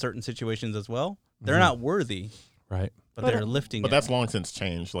up in certain situations as well? They're not worthy, Right. but they're lifting But it. that's long since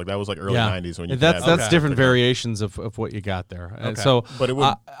changed. Like that was like early Yeah. '90s when you. That's could have that's that. different variations of what you got there. And Okay. so, But it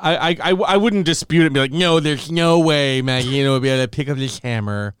would- I wouldn't dispute it and be like, no, there's no way Magneto would be able to pick up this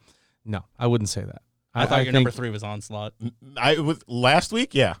hammer. No, I wouldn't say that. I thought your think- number 3 was Onslaught. It was last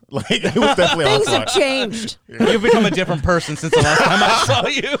week. Yeah, like it was definitely Things have Onslaught. changed. You've become a different person since the last time I saw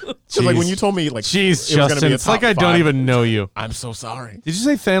you. 'Cause, like when Jeez. you told me like Jeez, it was gonna Justin, be a it's like top I don't five, even know you. I'm so sorry. Did you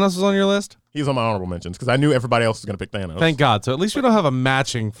say Thanos was on your list? He's on my honorable mentions because I knew everybody else was going to pick Thanos. Thank God. So at least we don't have a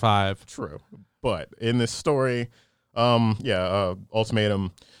matching 5. True. But in this story,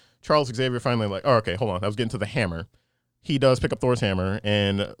 Ultimatum, Charles Xavier finally like, oh, okay, hold on. I was getting to the hammer. He does pick up Thor's hammer,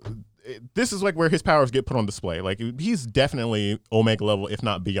 and this is like where his powers get put on display. Like he's definitely Omega level, if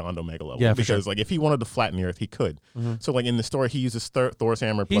not beyond Omega level. Yeah, for because sure. like if he wanted to flatten the Earth, he could. So like in the story, he uses Thor's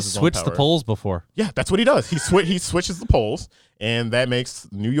hammer. He Plus his own switched the power. poles before. Yeah, that's what he does. He switches the poles, and that makes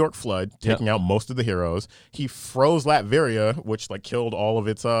New York flood, taking out most of the heroes. He froze Latveria, which like killed all of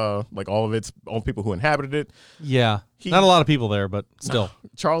all people who inhabited it. Yeah. He- Not a lot of people there, but still.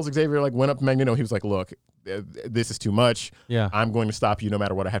 Charles Xavier like went up to Magneto. He was like, "Look, this is too much. Yeah. I'm going to stop you no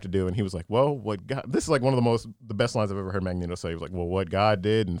matter what I have to do." And he was like, "Well, what God?" This is like one of the best lines I've ever heard Magneto say. He was like, "Well, what God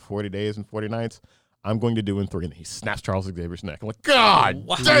did in 40 days and 40 nights, I'm going to do in 3." And he snaps Charles Xavier's neck. I'm like, God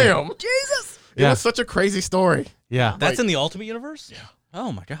damn, Jesus! It Yeah. was such a crazy story. Yeah. That's in the Ultimate Universe? Yeah.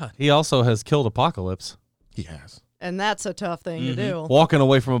 Oh my god. He also has killed Apocalypse. He has. And that's a tough thing to do. Walking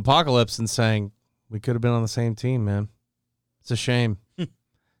away from Apocalypse and saying, We could have been on the same team, man. It's a shame.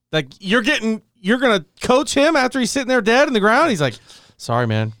 Like, you're going to coach him after he's sitting there dead in the ground? He's like, sorry,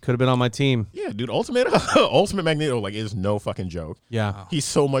 man. Could have been on my team. Yeah, dude, Ultimate Magneto, like, is no fucking joke. Yeah. He's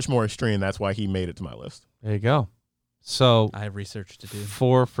so much more extreme. That's why he made it to my list. There you go. So, I have research to do.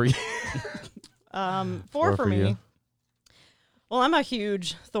 4 for you. 4 for me. you. Well, I'm a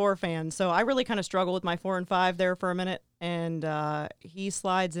huge Thor fan, so I really kind of struggle with my 4 and 5 there for a minute, and he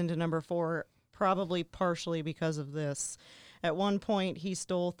slides into number 4 probably partially because of this. At one point, he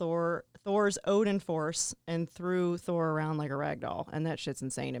stole Thor's Odin Force and threw Thor around like a rag doll, and that shit's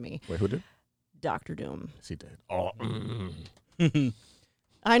insane to me. Wait, who did? Dr. Doom. Yes, he did. Oh,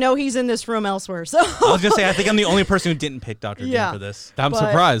 I know he's in this room elsewhere, so I was gonna say I think I'm the only person who didn't pick Dr. Yeah. Doom for this. I'm but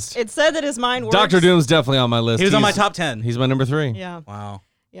surprised. It said that his mind works. Dr. Doom's definitely on my list. He was on my top 10. He's my number 3. Yeah, Wow.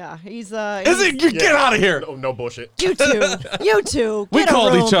 yeah. He's Is it? You get out of here. no bullshit. you two. We get a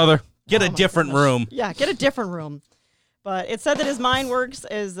called room. each other. Get Oh a my different gosh. room. Yeah, get a different room. But it said that his mind works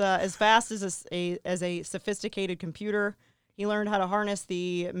as fast as a sophisticated computer. He learned how to harness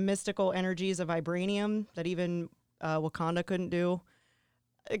the mystical energies of vibranium that even Wakanda couldn't do.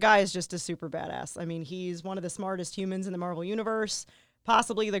 The guy is just a super badass. I mean, he's one of the smartest humans in the Marvel Universe,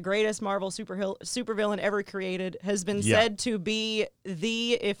 possibly the greatest Marvel supervillain ever created, has been said to be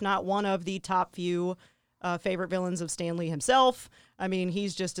the, if not one of the top few favorite villains of Stan Lee himself. I mean,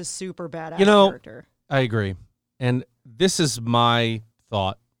 he's just a super badass character. I agree. And this is my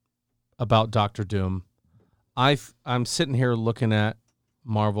thought about Dr. Doom. I'm sitting here looking at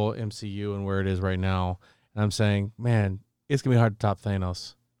Marvel MCU and where it is right now, and I'm saying, man, it's going to be hard to top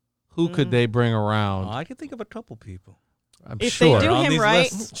Thanos. Who could they bring around? I can think of a couple people. I'm If sure. they do On him these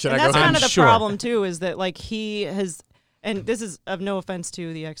right, lists. Should and I go that's ahead? kind of I'm the sure. problem too, is that like he has, and this is of no offense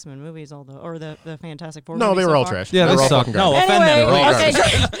to the X-Men movies, or the Fantastic Four. No, movies they were so all far. trash. Yeah, they they were all suck. fucking No, garbage. offend them. Anyway, They're all okay,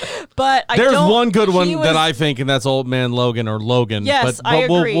 garbage. but I There's don't, one good one he that was- I think, and that's Old Man Logan or Logan. Yes, but I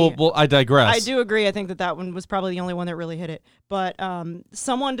agree. I digress. I do agree. I think that one was probably the only one that really hit it. But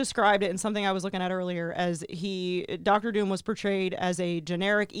someone described it, and something I was looking at earlier, as Dr. Doom was portrayed as a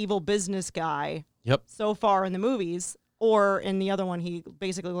generic evil business guy. Yep. So far in the movies, or in the other one, he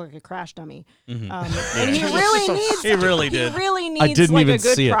basically looked like a crash dummy. Mm-hmm. And he really needs. He really did. He really I needs didn't like even a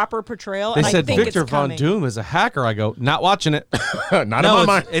good see it. proper portrayal. They and I said think Victor it's Von coming. Doom is a hacker. I go, not watching it. Not No, in my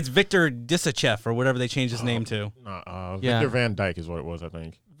mind. it's Victor Disachev or whatever they changed his name to. Yeah. Victor Van Dyke is what it was, I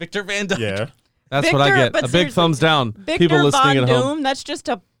think. Victor Van Dyke. Yeah. That's what I Victor- get. but A big seriously, thumbs down. Victor People listening Von at Doom, home. that's just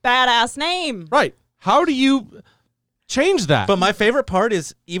a badass name. Right. How do you change that? But my favorite part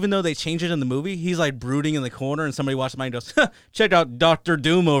is, even though they change it in the movie, he's like brooding in the corner, and somebody watches mine and goes, "Check out Dr.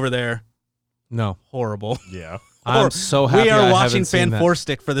 Doom over there." no. Horrible. Yeah. I'm so happy We are I watching haven't seen that. Fan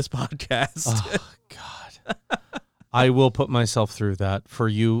Stick for this podcast. Oh, God. I will put myself through that for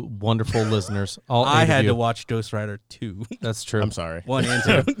you wonderful listeners. All I eight of had you. to watch Ghost Rider 2. That's true. I'm sorry. 1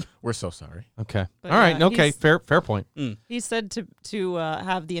 and 2. We're so sorry. Okay. But All right. yeah, Okay. he's- Fair point. He's said to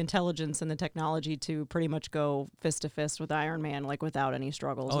have the intelligence and the technology to pretty much go fist to fist with Iron Man, like without any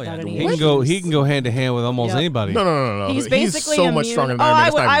struggles. Oh, without yeah. any He can go. issues. He can go hand to hand with almost Yep. anybody. No. He's basically so immune. much stronger than oh, Iron Man. I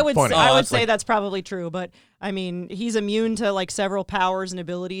It's would, not I even would, funny. say, I would that's say like- that's probably true. But I mean, he's immune to like several powers and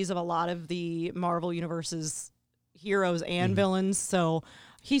abilities of a lot of the Marvel Universe's heroes and villains. So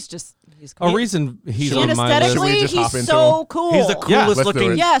he's cool. A reason he's Should on we- my Should aesthetically, we list. just hop he's into so him? cool. He's the Yeah, coolest let's do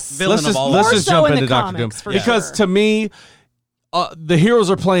looking it. Yes. villain Let's of just all let's More just so jump in into the Dr. Doom comics, for because sure. to me, the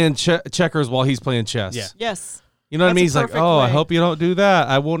heroes are playing checkers while he's playing chess. Yeah. Yes. You know what I That's mean? a He's like, perfect oh, I way. hope you don't do that.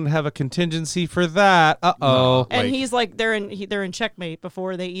 I wouldn't have a contingency for that. Uh-oh. And Like- he's like they're in checkmate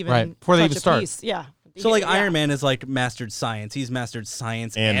before they even Right, before they touch even a start. piece. Yeah. So like Yeah. Iron Man is like mastered science. He's mastered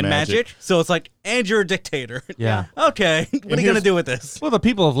science And and magic. magic. So it's like, and you're a dictator. Yeah. Okay. What are you gonna here's- do with this? Well, the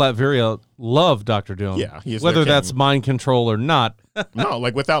people of Latveria love Dr. Doom. Yeah, he is whether their that's king. mind control or not. No,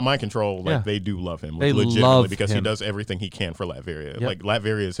 like without mind control, like Yeah. they do love him. They Legitimately, love because him. he does everything he can for Latveria. Yep. Like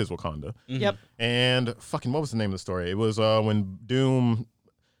Latveria is his Wakanda. Yep. And fucking, what was the name of the story? It was when Doom.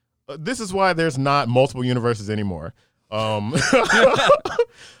 This is why there's not multiple universes anymore.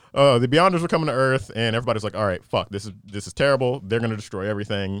 The Beyonders were coming to Earth, and everybody's like, "All right, fuck, this is terrible. They're gonna destroy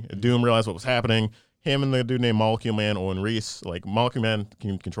everything." Doom realized what was happening. Him and the dude named Molecule Man, Owen Reese, like Molecule Man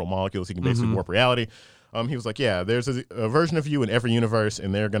can control molecules. He can basically warp reality. He was like, "Yeah, there's a version of you in every universe,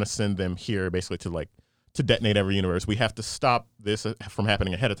 and they're gonna send them here basically to detonate every universe. We have to stop this from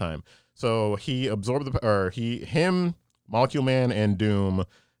happening ahead of time." So he absorbed him, Molecule Man, and Doom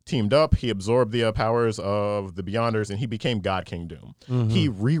teamed up. He absorbed the powers of the Beyonders, and he became God King Doom. He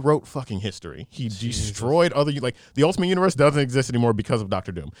rewrote fucking history. He destroyed like the Ultimate Universe doesn't exist anymore because of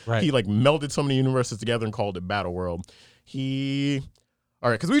Dr. Doom. Right. He like melded so many universes together and called it Battle World. He all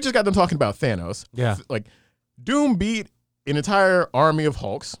right, because we just got them talking about Thanos. Yeah. Like, Doom beat an entire army of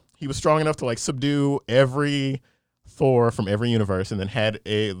Hulks. He was strong enough to like subdue every Thor from every universe, and then had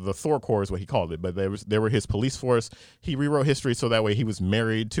the Thor Corps is what he called it, but they were his police force. He rewrote history so that way he was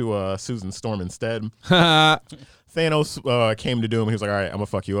married to Susan Storm instead. Thanos came to Doom and he was like, all right, I'm gonna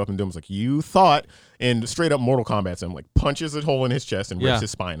fuck you up, and Doom was like, you thought, and straight up Mortal Kombat's him, like punches a hole in his chest and rips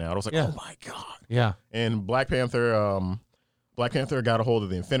his spine out. I was like, oh my God. Yeah. And Black Panther got a hold of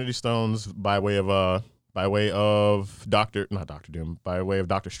the Infinity Stones by way of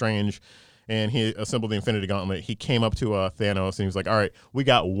Doctor Strange. And he assembled the Infinity Gauntlet. He came up to Thanos and he was like, all right, we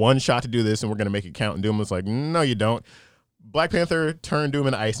got one shot to do this and we're going to make it count. And Doom was like, no, you don't. Black Panther turned Doom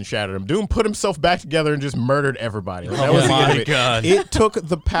into ice and shattered him. Doom put himself back together and just murdered everybody. Like, that was the end of it. God. It took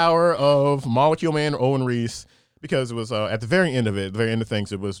the power of Molecule Man, Owen Reese, because it was at the very end of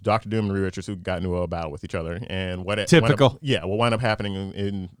things, it was Dr. Doom and Reed Richards who got into a battle with each other. And what wound up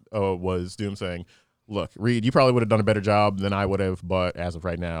happening was Doom saying, look, Reed, you probably would have done a better job than I would have, but as of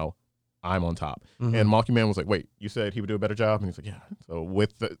right now, I'm on top. Mm-hmm. And Molecule Man was like, wait, you said he would do a better job? And he's like, yeah. So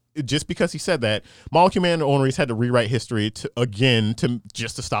just because he said that, Molecule Man and Owen Reese had to rewrite history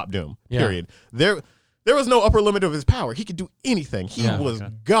just to stop Doom. Yeah. Period. There was no upper limit of his power. He could do anything. He was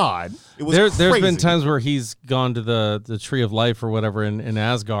God. It was crazy. There's been times where he's gone to the Tree of Life or whatever in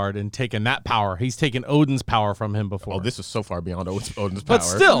Asgard and taken that power. He's taken Odin's power from him before. Oh, this is so far beyond Odin's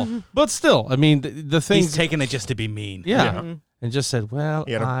power. But still, I mean, the thing. He's taken it just to be mean. Yeah. Mm-hmm. And just said, well,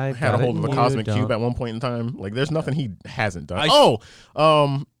 he had I had a hold of the Cosmic Cube at one point in time. Like, there's nothing he hasn't done.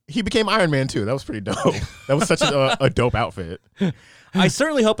 He became Iron Man, too. That was pretty dope. That was such a dope outfit. I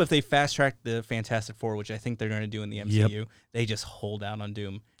certainly hope if they fast-track the Fantastic Four, which I think they're going to do in the MCU, they just hold out on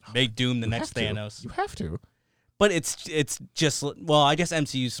Doom. Make Doom the next Thanos. You have to. But it's just, well, I guess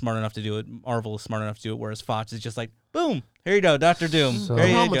MCU's smart enough to do it. Marvel is smart enough to do it, whereas Fox is just like, boom, here you go, Dr. Doom. Here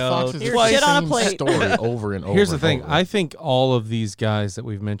you go. Here's shit on a plate. Story over and over. Here's the thing. I think all of these guys that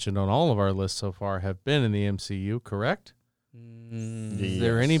we've mentioned on all of our lists so far have been in the MCU, correct? Is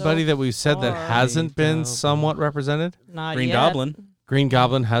there anybody that we've said that hasn't been somewhat represented? Not Green yet. Goblin. Green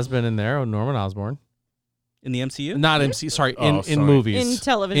Goblin has been in there, Norman Osborn. In the MCU? Not MCU, sorry, in movies. In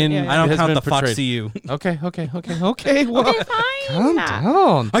television. I don't count the portrayed. Fox CU. Okay. Well, Okay, fine. calm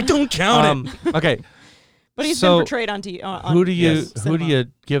down. I don't count it. Okay. But he's been portrayed on TV. Who do you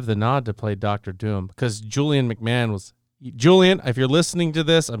give the nod to play Dr. Doom? Because Julian McMahon was Julian. If you're listening to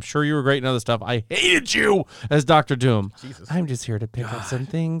this, I'm sure you were great in other stuff. I hated you as Dr. Doom. Jesus. I'm just here to pick up some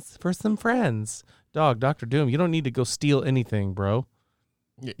things for some friends. Dr. Doom. You don't need to go steal anything, bro.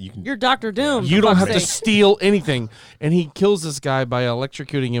 Yeah, you're Dr. Doom. You don't have to steal anything. And he kills this guy by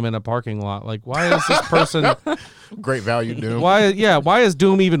electrocuting him in a parking lot. Like, why is this person great value, Doom? Why is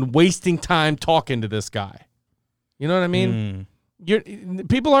Doom even wasting time talking to this guy? You know what I mean?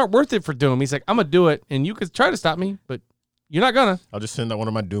 People aren't worth it for Doom. He's like, I'm gonna do it, and you could try to stop me, but you're not gonna. I'll just send out one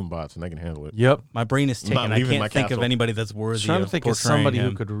of my Doom bots, and they can handle it. Yep. My brain is ticking. I can't think of anybody that's worthy. I'm trying to think of somebody him.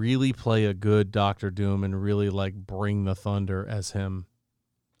 who could really play a good Dr. Doom and really like bring the thunder as him.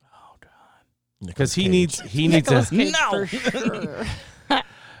 Because he needs for sure.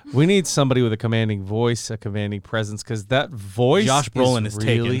 We need somebody with a commanding voice, a commanding presence, because that voice Josh Brolin is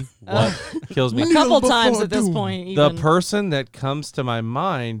really what kills me. A couple times at this point. Even. The person that comes to my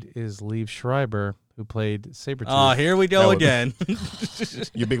mind is Liev Schreiber, who played Sabretooth. Oh, here we go again.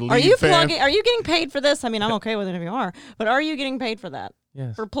 You big Liev fan? Are you getting paid for this? I mean, I'm okay with it if you are, but are you getting paid for that?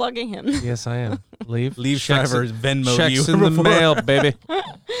 Yes. For plugging him? Yes, I am. Liev Schreiber's Venmo checks in the mail, baby.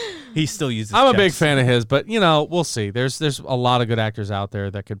 He still uses I'm checks. a big fan of his, but, we'll see. There's a lot of good actors out there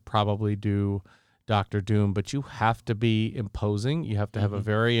that could probably do Dr. Doom, but you have to be imposing. You have to have a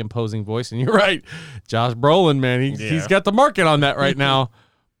very imposing voice, and you're right. Josh Brolin, man, he's got the market on that right now.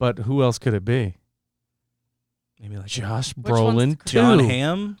 But who else could it be? Maybe like Josh Brolin, too. John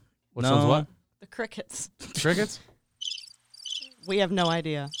Hamm? Which one's what? The Crickets. Crickets? We have no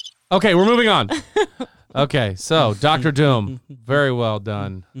idea. Okay, we're moving on. Okay, so Dr. Doom, very well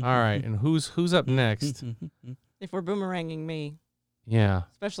done. All right, and who's up next? If we're boomeranging me. Yeah.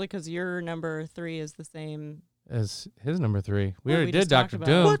 Especially because your number 3 is the same as his number 3. We already we did Dr.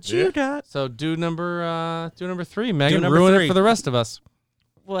 Doom. What you got? So do number 3, Megan. Ruin it for the rest of us.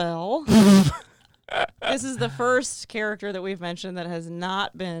 Well, this is the first character that we've mentioned that has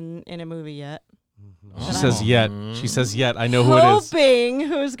not been in a movie yet. She says yet. She says yet. I know who it is. Hoping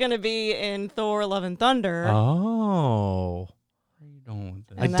who's going to be in Thor: Love and Thunder. Oh.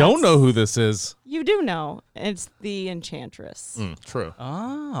 I And don't know who this is. You do know. It's the Enchantress. True.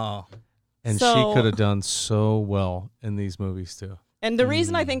 Oh. And she could have done so well in these movies, too. And the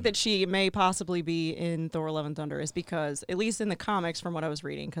reason I think that she may possibly be in Thor: Love and Thunder is because, at least in the comics, from what I was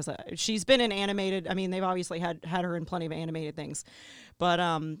reading, because she's been in animated. I mean, they've obviously had her in plenty of animated things, but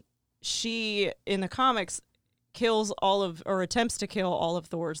she in the comics kills or attempts to kill all of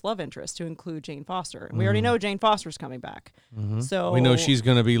Thor's love interests, to include Jane Foster. And we already know Jane Foster's coming back, so We know she's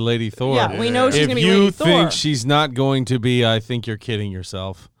going to be Lady Thor. Yeah, we know she's going to be If Lady you Thor. think she's not going to be, I think you're kidding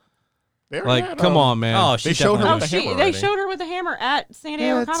yourself. They already Like, had, come on, man. Oh, They she's showed her definitely- with the hammer they already. showed her with the hammer at San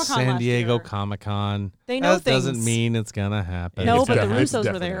Diego It's Comic Con San last Diego year. Comic-Con. They know that doesn't things. mean it's going to happen. No, It's but the definitely- it's Russos were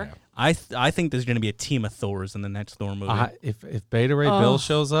definitely there. gonna happen. I think there's going to be a team of Thors in the next Thor movie. If Beta Ray Bill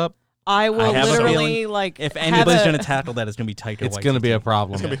shows up, I will have a literally feeling like if have anybody's a- going to tackle that, it's going to be Taika it's Waititi. going to be a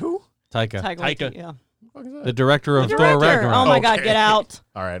problem. It's gonna be who? Taika, Taika Taika. Waititi, yeah. What the fuck is that? the director of Thor Director. Ragnarok. Oh my God, Okay. get out!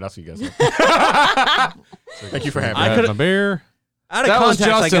 All right, I'll see you guys. Thank you for having I me. could've- My beer. Out of That was context,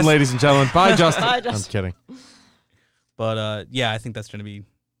 I Justin, guess. ladies and gentlemen. Bye, Justin. Bye, I'm Justin. kidding. But yeah, I think that's going to be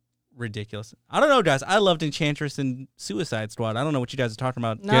ridiculous. I don't know, guys. I loved Enchantress and Suicide Squad. I don't know what you guys are talking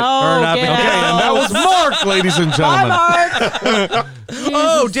about. No, or not, get but- Okay, and that was Mark, ladies and Bye, gentlemen. Mark.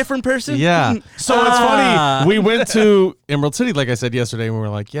 Oh, different person? Yeah. So it's Ah. funny. We went to Emerald City, like I said yesterday, and we were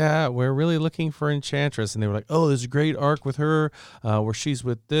like, yeah, we're really looking for Enchantress. And they were like, oh, there's a great arc with her where she's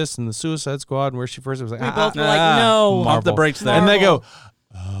with this and the Suicide Squad and where she first was like, We both were Ah. like, no. Pump the brakes there. And they Marvel. go,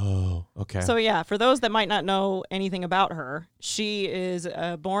 oh, okay. So yeah, for those that might not know anything about her, she is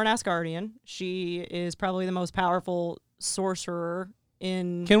a born Asgardian. She is probably the most powerful sorcerer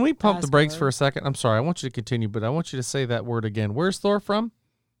in. Can we pump the brakes for a Asgard. second? I'm sorry. I want you to continue, but I want you to say that word again. Where's Thor from?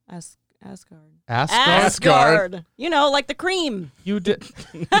 Asgard. Asgard? Asgard. You know, like the cream. You did.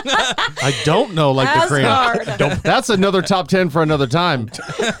 I don't know, like Asgard. the cream. That's another top 10 for another time.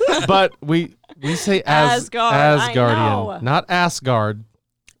 But we say Asgard, I Asgardian, know. not Asgard.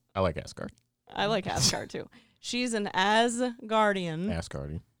 I like Asgard. I like Asgard too. She's an Asgardian.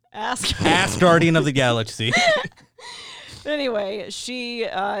 Asgardian. Asgardian of the Galaxy. Anyway, she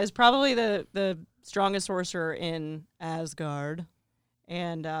is probably the strongest sorcerer in Asgard.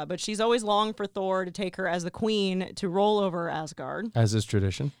 And but she's always longed for Thor to take her as the queen to roll over Asgard. As is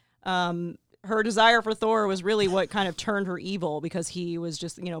tradition. Her desire for Thor was really what kind of turned her evil, because he was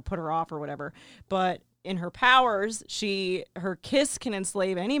just, put her off or whatever. But in her powers, her kiss can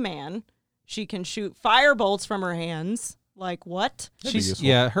enslave any man. She can shoot fire bolts from her hands. Like what? That'd be She's, useful.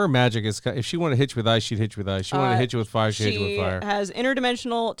 yeah, her magic is, if she wanted to hit you with ice, she'd hit you with ice. She wanted to hit you with fire, she'd hit you with fire. She has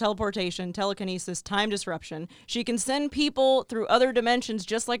interdimensional teleportation, telekinesis, time disruption. She can send people through other dimensions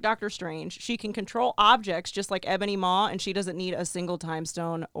just like Doctor Strange. She can control objects just like Ebony Maw, and she doesn't need a single time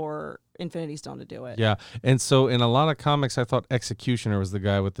stone or infinity stone to do it. Yeah, and so in a lot of comics, I thought Executioner was the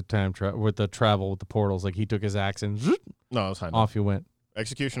guy with the with the travel with the portals. Like he took his axe and zoop, No, it's fine. off you went.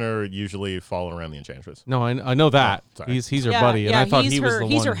 Executioner usually fall around the Enchantress. No, I know that. Oh, sorry. He's her buddy, and I thought he was the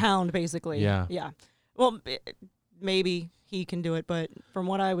he's one. her hound, basically. Yeah. Yeah. Well, maybe he can do it, but from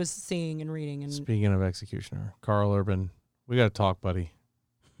what I was seeing and reading, and Speaking of Executioner, Carl Urban, we got to talk, buddy.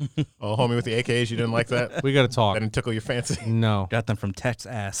 Oh, homie with the AKs, you didn't like that? We got to talk. That didn't tickle your fancy? No, Got them from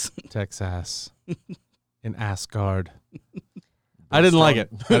Texas. Texas in Asgard. I didn't like it.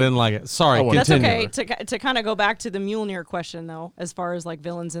 I didn't like it. Sorry, I wouldn't. that's continue. okay. To kind of go back to the Mjolnir question, though, as far as like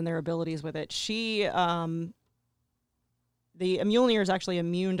villains and their abilities with it, the Mjolnir is actually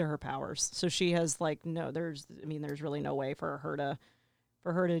immune to her powers, so she has there's really no way for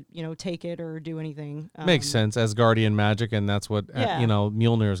her to take it or do anything. Makes sense. Asgardian magic, and that's what Yeah.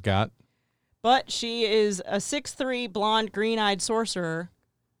 Mjolnir's got. But she is a 6'3" blonde, green-eyed sorcerer,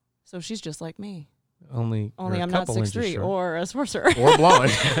 so she's just like me. Only Only you're a I'm not couple inches 6'3" short. or a sorcerer. Or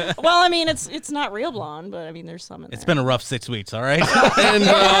blonde? Well, I mean, it's not real blonde, but I mean, there's some in It's there. been a rough 6 weeks, all right? And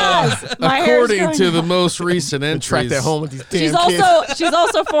Yes! My hair's according growing to the most recent And track entries, that home with these damn She's kids. she's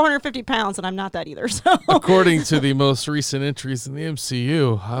also 450 pounds, and I'm not that either. So according to the most recent entries in the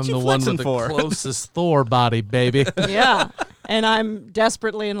MCU, I'm you the one flexing with the for? closest Thor body, baby. yeah, and I'm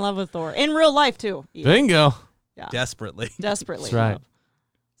desperately in love with Thor in real life too. Bingo. Desperately. Desperately. That's in right. love.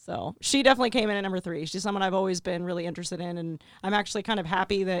 So she definitely came in at number 3. She's someone I've always been really interested in, and I'm actually kind of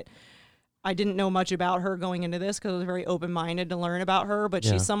happy that I didn't know much about her going into this because I was very open-minded to learn about her. But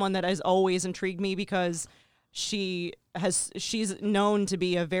Yeah. she's someone that has always intrigued me because she's known to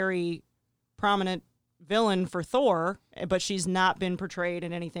be a very prominent villain for Thor, but she's not been portrayed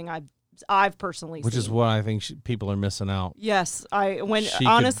in anything I've personally Which seen. is what I think people are missing out. Yes, She could-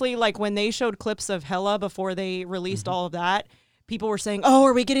 honestly, like when they showed clips of Hela before they released all of that, people were saying, "Oh,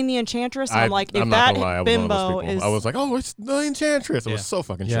 are we getting the Enchantress?" And I'm like, if I'm not that gonna lie, I was one of those bimbo people. is, I was like, oh, it's the Enchantress. It was so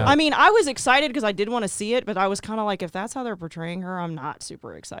fucking Yeah. shit. I mean, I was excited because I did want to see it, but I was kind of like, if that's how they're portraying her, I'm not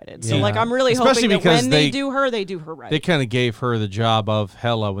super excited. So Yeah. like, I'm really Especially hoping that because when they do her right. They kind of gave her the job of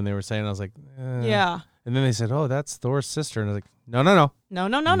Hela when they were saying, I was like, Yeah. And then they said, oh, that's Thor's sister. And I was like, no. No.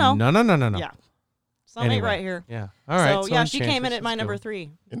 No. Yeah. Something Anyway. right here. Yeah. All right. So yeah, she came in Enchantress at my is number cool.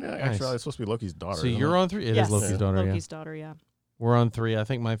 3. And actually, it's supposed to be Loki's daughter. So isn't you're it? on 3? It is Yes. Loki's daughter, Loki's daughter, yeah. We're on 3. I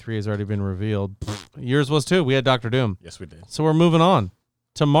think my 3 has already been revealed. Yours was too. We had Dr. Doom. Yes, we did. So we're moving on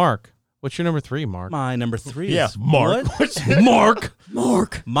to Mark. What's your number 3, Mark? My number 3 Yeah, is Mark. what?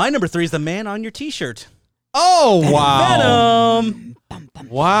 Mark. My number 3 is the man on your T-shirt. Oh, wow. Venom.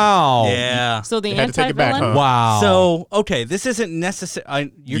 Wow. Yeah. So the You had to take it back, anti-villain. huh? Wow. So okay, this isn't necessary.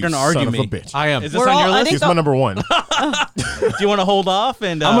 You're You gonna argue son of me. a bitch. I am. Is this We're on your all- I list? think He's my number 1. Do you want to hold off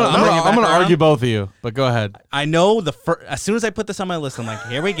and I'm bring it gonna back around? argue both of you, but go ahead. I know as soon as I put this on my list, I'm like,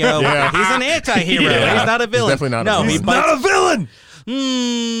 here we go. Yeah. He's an anti-hero. Yeah. He's not a villain. definitely not a no, villain. he He's bites. a villain.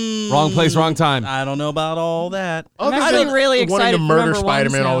 Wrong place, wrong time. I don't know about all that. I'm Other actually than really wanting excited to for murder number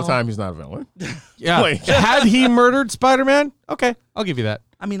Spider-Man ones all the now. time. He's not a villain. Yeah. Like- Had he murdered Spider-Man? Okay, I'll give you that.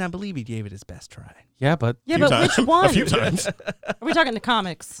 I mean, I believe he gave it his best try. Yeah, but Yeah, Few but times. which one? A few times. Are we talking the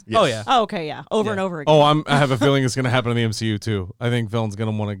comics? Oh, Yes. yeah. Oh, okay, yeah. Over and over again. I have a feeling it's going to happen in the MCU too. I think villain's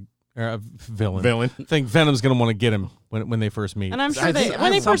going to want to Villain. I think Venom's going to want to get him when they first meet. And I'm sure I they think- when I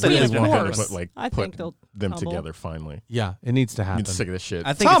they first something meet, is of gonna happen, course, but, like, I put think they'll them tumble. together finally. Yeah, it needs to happen. I'm sick of this shit.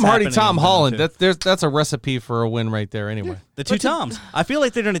 I think Tom it's Hardy, happening Tom in Holland. Venom, too. That's a recipe for a win right there. Anyway, The two Toms. I feel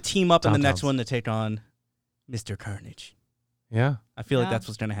like they're going to team up in the Tom next Toms. one to take on Mr. Carnage. yeah. I feel like Yeah. that's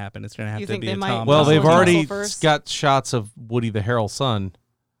what's going to happen. It's going to have You to think be they a might- Tom. Well, Russell they've Russell already first? got shots of Woody the Herald son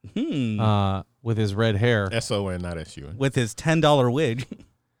with his red hair. S-O-N, not S-U-N. with his $10 wig.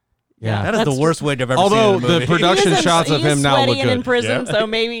 Yeah, That is the That's worst wig I've ever although seen in a the movie. production He was in- shots of he was him now look sweating and in good. prison, Yeah. so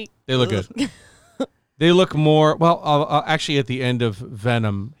maybe They look good. They look more well. Actually, at the end of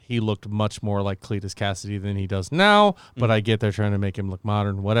Venom, he looked much more like Cletus Cassidy than he does now. But I get they're trying to make him look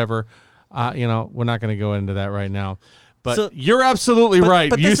modern. Whatever. We're not going to go into that right now. But So- you're absolutely right.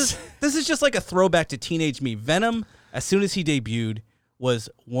 But You this is just like a throwback to teenage me. Venom, as soon as he debuted, was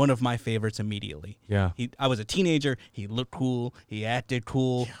one of my favorites immediately. Yeah. I was a teenager. He looked cool. He acted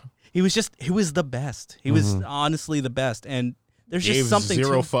cool. He was the best. He was honestly the best. And there's Gave just something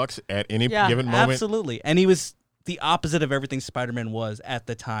zero to fucks at any Yeah, given moment. Absolutely. And he was the opposite of everything Spider-Man was at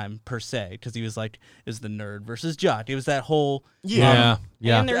the time, per se, because he was like, it was the nerd versus jock. It was that whole yeah.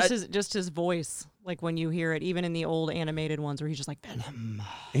 And there's just his voice, like when you hear it, even in the old animated ones where he's just like Venom.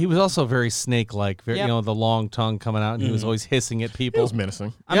 He was also very snake-like. Very, Yep. the long tongue coming out, and he was always hissing at It people. was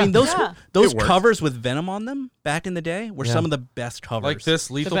menacing. I mean, those Yeah. those It worked. covers with Venom on them back in the day were Yeah. some of the best covers. Like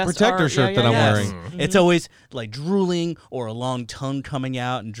this Lethal best Protector art, shirt yeah, that I'm yeah, Yes. wearing. It's always like drooling or a long tongue coming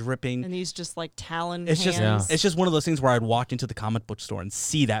out and dripping. And these just like talon It's just hands. it's just one of those things where I'd walk into the comic book store and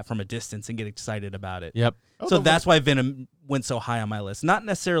see that from a distance and get excited about it. Yep. So that's why Venom went so high on my list. Not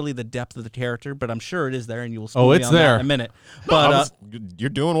necessarily the depth of the character, but I'm sure it is there, and you will. school me it's on that there. in a minute. But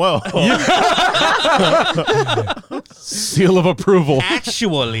You're doing well. Seal of approval.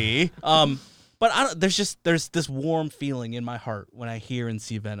 actually, but there's this warm feeling in my heart when I hear and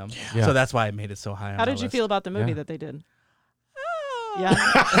see Venom. Yeah. So that's why I made it so high. On How my did you list. feel about the movie Yeah. that they did? Yeah,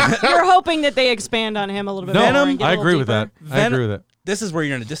 you're hoping that they expand on him a little bit No, more. And get a I little agree with that. deeper. I agree with it. This is where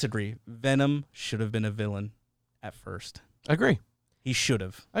you're going to disagree. Venom should have been a villain at first. I agree. He should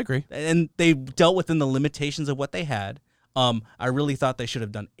have. I agree. And they dealt within the limitations of what they had. I really thought they should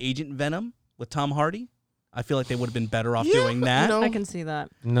have done Agent Venom with Tom Hardy. I feel like they would have been better off doing that. you know. I can see that.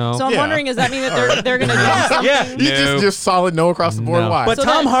 No. So I'm Yeah. wondering, does that mean that they're going to do something? Yeah. You just solid no across the board. No. Why? But So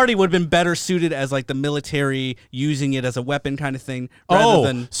Tom that- Hardy would have been better suited as like the military, using it as a weapon kind of thing, rather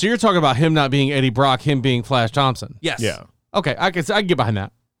than so you're talking about him not being Eddie Brock, him being Flash Thompson. yes, yeah. Okay, I can get behind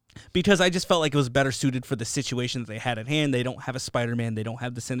that. because I just felt like it was better suited for the situation that they had at hand. They don't have a Spider-Man, they don't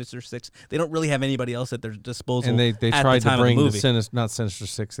have the Sinister Six, they don't really have anybody else at their disposal. And they at tried the time to bring of the the movie. Sinister, not Sinister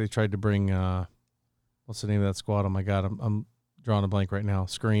Six. They tried to bring what's the name of that squad? Oh my god, I'm drawing a blank right now.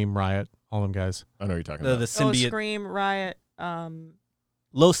 Scream, Riot, all them guys. I know what you're talking the about. symbiote, Scream, Riot.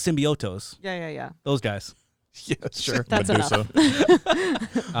 Los Symbiotos, Yeah. those guys. Yeah, sure. That's Medusa.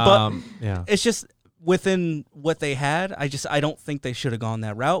 Yeah. It's just within what they had. I don't think they should have gone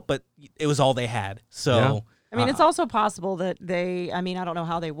that route, but it was all they had. So. Yeah. I mean, it's also possible that I don't know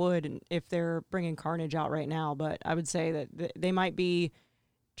how they would if they're bringing Carnage out right now, but I would say that they might be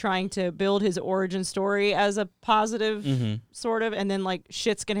trying to build his origin story as a positive Mm-hmm. sort of, and then like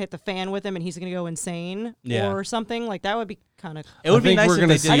shit's gonna hit the fan with him and he's gonna go insane Yeah. or something. Like that would be kind of. It would I be think nice we're if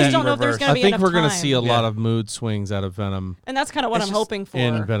gonna they see- did I that just in don't know if there's reverse. gonna I be think enough we're gonna time. see a lot Yeah. of mood swings out of Venom And that's kind of what It's I'm just hoping for.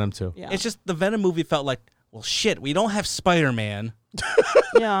 in Venom 2. Yeah. It's just the Venom movie felt like, well, shit, we don't have Spider-Man.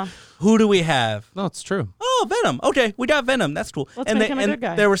 Yeah. Who do we have? No, it's true. Oh, Venom. Okay, we got Venom. That's cool. Let's and make him a and good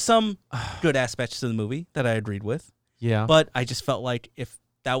guy. there were some good aspects to the movie that I agreed with, Yeah. but I just felt like if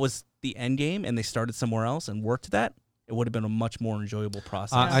that was the end game and they started somewhere else and worked to that, it would have been a much more enjoyable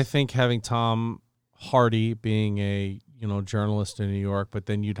process. I think having Tom Hardy being a journalist in New York, but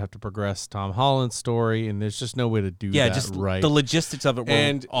then you'd have to progress Tom Holland's story, and there's just no way to do yeah, that just right. the logistics of it were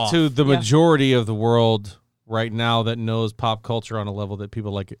and off. to the Yeah. majority of the world right now that knows pop culture on a level that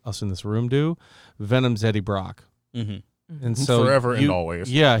people like us in this room do, Venom's Eddie Brock. Mhm. And so Forever and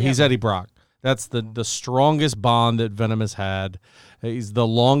always. Yeah, he's Eddie Brock. That's the strongest bond that Venom has had. He's the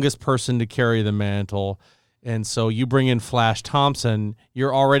longest person to carry the mantle. And so you bring in Flash Thompson,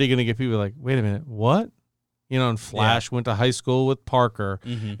 you're already going to get people like, wait a minute, what? And Flash went to high school with Parker.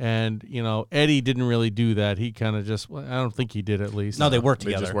 Mhm. And, Eddie didn't really do that. He kind of just, I don't think he did at least. No, they worked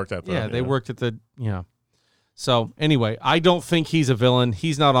They together. just worked out. Yeah, they worked at the, So anyway, I don't think he's a villain.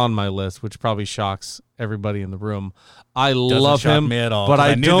 He's not on my list, which probably shocks everybody in the room. I love shock him, me at all, but 'cause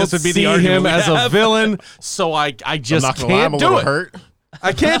I I knew don't this would be the see argument him we'd as a have. villain. So I just I'm not gonna lie, I'm can't a do little it. hurt.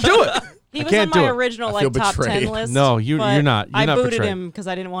 I can't do it. He I was can't on do my it. original I feel like top betrayed. 10 list. No, you're but not. You're I not booted betrayed. him because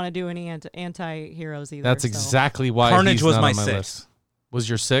I didn't want to do any anti-heroes either. That's so. exactly why Carnage he's was not my on my 6th. list. Was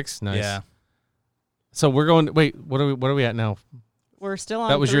your 6? Nice. Yeah. So we're going. Wait, what are we at now? We're still on.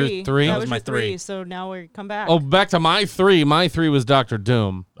 That was your 3. 3? That That was was my your 3. 3. So now we come back. Oh, back to my 3. My 3 was Doctor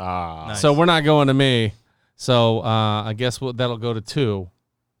Doom. Ah, Nice. So we're not going to me. So I guess that'll go to 2.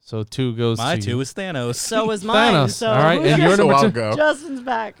 So 2 goes My to 2 is Thanos. so was mine. Thanos. So All right, who's and your- you're so number I'll 2. go. Justin's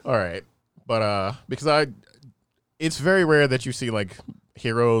back. All right, but because it's very rare that you see like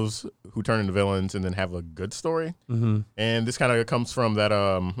heroes who turn into villains and then have a good story. Mm-hmm. And this kind of comes from that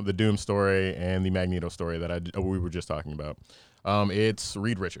the Doom story and the Magneto story that we were just talking about. It's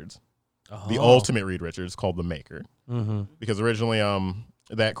Reed Richards, the ultimate Reed Richards, called The Maker, Mm-hmm. because originally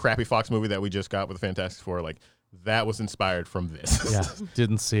that crappy Fox movie that we just got with the Fantastic Four, like that was inspired from this. Yeah,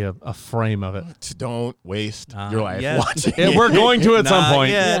 didn't see a frame of it. Don't waste your life yet. watching. Yeah, we're going to at some Not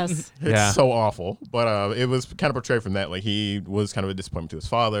point. yet. Yes. It's Yeah. so awful. But it was kind of portrayed from that. Like he was kind of a disappointment to his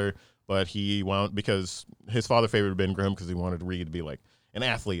father, but he wound because his father favored Ben Grimm because he wanted Reed to be like an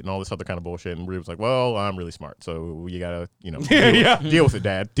athlete and all this other kind of bullshit. And Reed was like, "Well, I'm really smart, so you gotta, deal with it,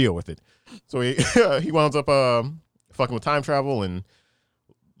 Dad. Deal with it." So he he winds up fucking with time travel and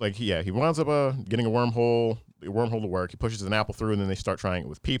he winds up getting a wormhole to work. He pushes an apple through, and then they start trying it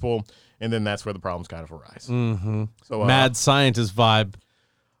with people, and then that's where the problems kind of arise. Mm-hmm. So Mad scientist vibe.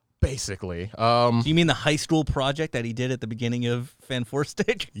 basically. Do you mean the high school project that he did at the beginning of Fan Four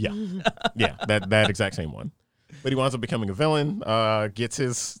Stick? Yeah, that exact same one. But he winds up becoming a villain.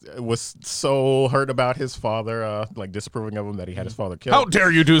 Was so hurt about his father, disapproving of him that he had his father killed. How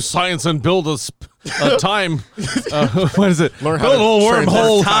dare you do science and build a time? What is it? Learn how Build to a little transcend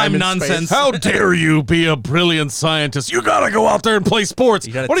wormhole. time and nonsense. space. How dare you be a brilliant scientist? You gotta go out there and play sports.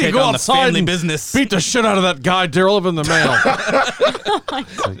 You gotta What do you take go on the outside family and business. beat the shit out of that guy delivering the mail?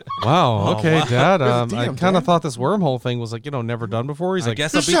 It's like, wow. Okay, wow. Dad. I Damn, kind of Dad. thought this wormle thing was never done before. He's I like,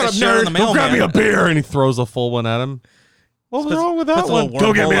 guess I'll "Just beat the shut up, shit out of nerd. the Go grab me a mailman." beer, and he throws a full one at him. What was wrong with that Puts a one? little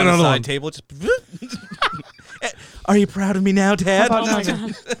Go get me wormhole on the another side one. table. Just Are you proud of me now, Dad? Oh my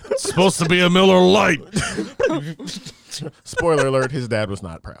god. It's supposed to be a Miller Lite. Spoiler alert: his dad was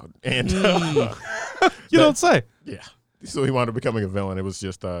not proud, and You don't say. yeah. So he wound up becoming a villain. It was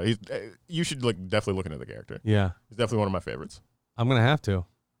just you should definitely look into the character. Yeah, He's definitely one of my favorites. I'm gonna have to.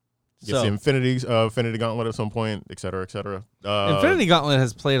 Gets the Infinity Gauntlet at some point, et cetera, et cetera. Infinity Gauntlet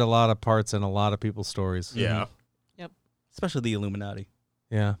has played a lot of parts in a lot of people's stories. Yeah. Especially the Illuminati.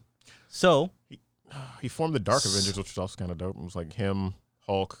 Yeah. So He formed the Dark Avengers, which was also kind of dope. It was like him,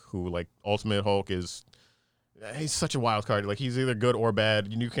 Hulk, who Ultimate Hulk is. He's such a wild card. Like he's either good or bad.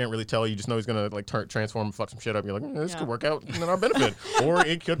 You can't really tell. You just know he's gonna transform and fuck some shit up. You're like, this Yeah. could work out in our benefit, or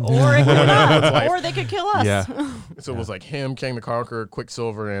it could, Or it could ruin not. everyone's life. Or they could kill us. Yeah. So it was like him, King the Conqueror,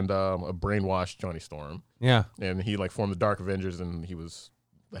 Quicksilver, and a brainwashed Johnny Storm. Yeah. And he formed the Dark Avengers, and he was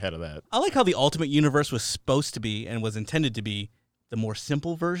the head of that. I like how the Ultimate Universe was supposed to be and was intended to be the more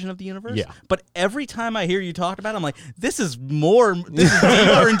simple version of the universe. Yeah. But every time I hear you talk about it, I'm like, this is deeper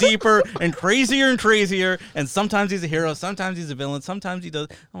and deeper and crazier. And sometimes he's a hero, sometimes he's a villain, sometimes he does.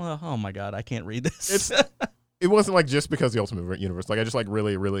 I'm like, oh my God, I can't read this. It wasn't just because the Ultimate Universe. I just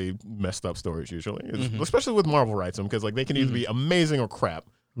really messed up stories usually, especially with Marvel writes them because they can either be amazing or crap.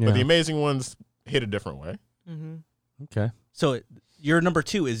 But the Amazing Ones hit a different way. Mm-hmm. Okay. So your number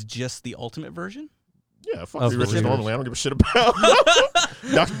 2 is just the ultimate version? Yeah, fuck Of the the original leaders. normally. I don't give a shit about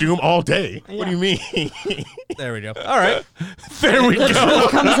Dr. Doom all day. What do you mean? There we go. All right. There we go. It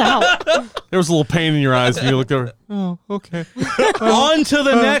comes out. There was a little pain in your eyes when you looked over. Oh, okay. On to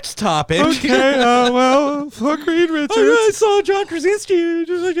the next topic. Okay, well, fuck Reed Richards. I saw John Krasinski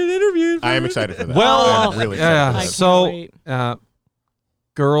doing an interview. I am excited for that. Well, I am really excited yeah. for I that. can't So, wait.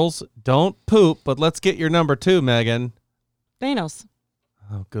 girls, don't poop, but let's get your number 2, Megan. Thanos.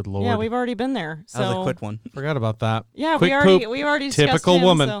 Oh, good lord. Yeah, we've already been there. So That was a quick one. Forgot about that. yeah, Quick we poop. already discussed Typical him,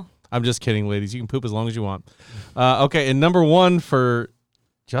 woman. so- I'm just kidding, ladies. You can poop as long as you want. Okay, and number 1 for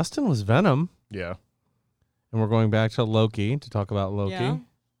Justin was Venom. Yeah. And we're going back to Loki to talk about Loki Yeah.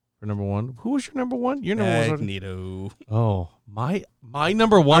 for number 1. Who was your number 1? Your number 1 was Magneto. Oh, my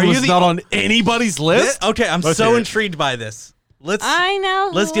number 1 Are you was the- not on anybody's list. Okay, I'm Let's so hear it. intrigued by this. I know.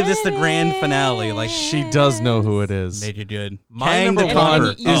 Let's who give this the it grand finale. Like, She does know who it is. made you good. My Kang number the 1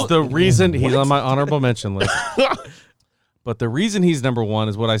 Conqueror. is the reason he's on my honorable mention list. But the reason he's number 1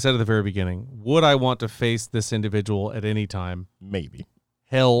 is what I said at the very beginning. Would I want to face this individual at any time? Maybe.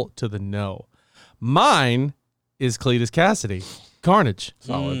 Hell to the no. Mine is Cletus Cassidy, Carnage.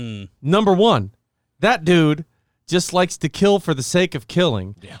 Solid. Mm. Number 1. That dude just likes to kill for the sake of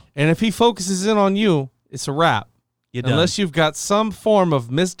killing. Yeah. And if he focuses in on you, it's a wrap. You done. Unless you've got some form of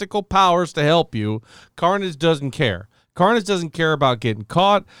mystical powers to help you, Carnage doesn't care. Carnage doesn't care about getting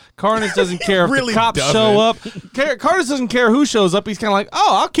caught. Carnage doesn't care if Really the cops doesn't. show up. Carnage doesn't care who shows up. He's kind of like,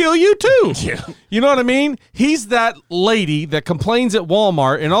 oh, I'll kill you too. Yeah. You know what I mean? He's that lady that complains at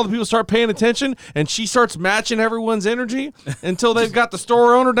Walmart and all the people start paying attention and she starts matching everyone's energy until they've got the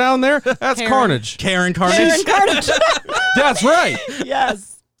store owner down there. That's Karen. Carnage. Karen Carnage. Aaron Carnage. That's right. Yes.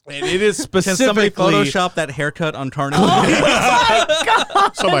 And it is Can somebody specifically Photoshop that haircut on Carnage?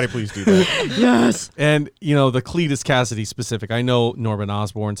 Somebody please do that. Yes. And, you know, the Cletus Cassidy specific. I know Norman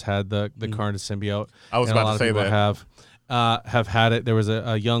Osborn's had the Carnage symbiote. I was and about a lot to say of people that. have had it. There was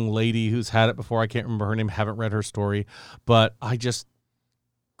a young lady who's had it before. I can't remember her name. Haven't read her story. But Cletus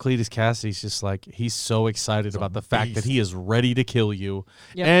Cassidy's just like, he's so excited about the fact that beast. he is ready to kill you.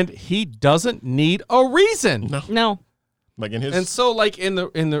 Yep. And he doesn't need a reason. No. No. Like in his And so, like, in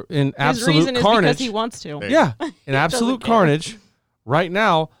His Absolute reason is Carnage. because he wants to. There. Yeah, in Absolute care. Carnage, right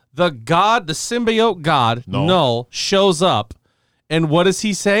now, the symbiote god, Null. Null, shows up. And what does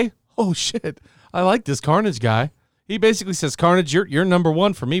he say? Oh, shit, I like this Carnage guy. He basically says, Carnage, you're number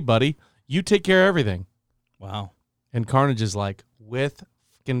 1 for me, buddy. You take care of everything. Wow. And Carnage is like, with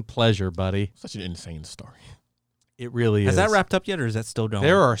fucking pleasure, buddy. such an insane story. It really Has is. that wrapped up yet, or is that still going?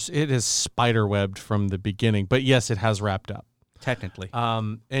 It is spider-webbed from the beginning. But yes, it has wrapped up. Technically.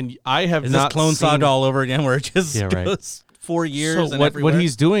 And I have Is not this Clone seen... Saga all over again, where it just Yeah, right. goes 4 years So and what everywhere?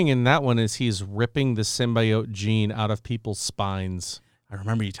 he's doing in that one is he's ripping the symbiote gene out of people's spines, I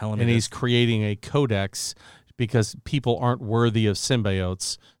remember you telling me and this. he's creating a codex because people aren't worthy of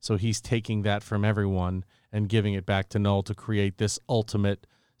symbiotes. So he's taking that from everyone and giving it back to Null to create this ultimate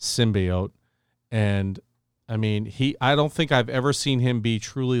symbiote. And I mean, I don't think I've ever seen him be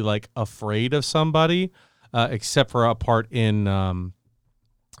truly like afraid of somebody, except for a part in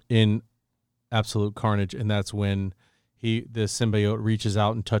Absolute Carnage, and that's when the symbiote reaches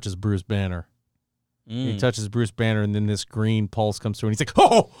out and touches Bruce Banner. He touches Bruce Banner, and then this green pulse comes through, and he's like,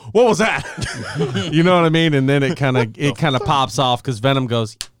 "Oh, what was that?" You know what I mean? And then it kind of pops off because Venom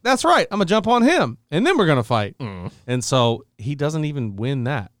goes, "That's right, I'm gonna jump on him, and then we're gonna fight." And so he doesn't even win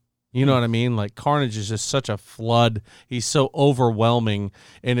that. You know what I mean? Like, Carnage is just such a flood. He's so overwhelming,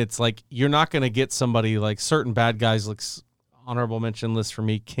 and it's like you're not gonna get somebody like certain bad guys. Like, honorable mention list for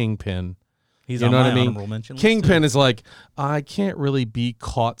me, Kingpin. He's You on know my what I mean? honorable mention list, Kingpin too. is like, I can't really be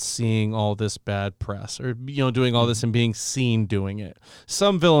caught seeing all this bad press or, doing all this and being seen doing it.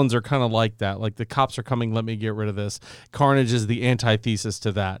 Some villains are kind of like that. Like, the cops are coming, let me get rid of this. Carnage is the antithesis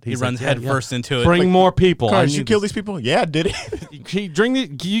to that. He He's runs like, head first into it. Bring more people. Carnage, I you need kill this. these people? Yeah, I did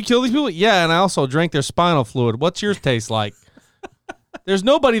it. You kill these people? Yeah, and I also drank their spinal fluid. What's yours taste like? There's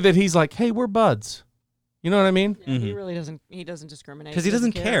nobody that he's like, hey, we're buds. You know what I mean? Yeah, He really doesn't. He doesn't discriminate Because he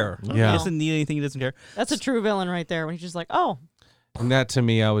doesn't care. Yeah. He doesn't need anything. He doesn't care. That's a true villain right there. When he's just like, oh, And that to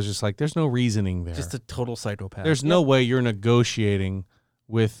me, I was just like, there's no reasoning there. Just a total psychopath. There's no way you're negotiating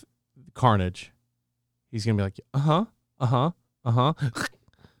with Carnage. He's going to be like, uh-huh, uh-huh, uh-huh.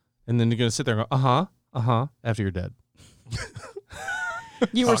 And then you're going to sit there and go, uh-huh, uh-huh, after you're dead.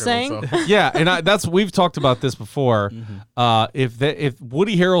 you were saying. Yeah, and we've talked about this before. Mm-hmm. If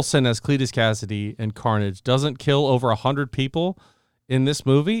Woody Harrelson as Cletus Cassidy and Carnage doesn't kill over 100 people in this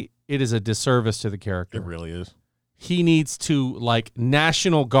movie, it is a disservice to the character. It really is. he needs to like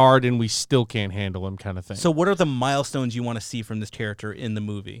National Guard and we still can't handle him kind of thing. So what are the milestones you want to see from this character in the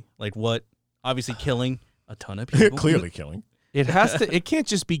movie? Like what? Obviously killing a ton of people. Clearly killing. it has to. It can't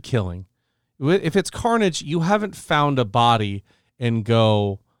just be killing. If it's Carnage, you haven't found a body and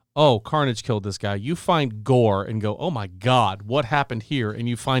go, oh, Carnage killed this guy. You find gore and go, oh my God, what happened here? And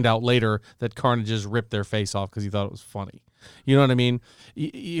you find out later that Carnage just ripped their face off because he thought it was funny. You know what I mean?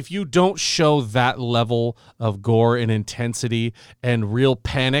 If you don't show that level of gore and intensity and real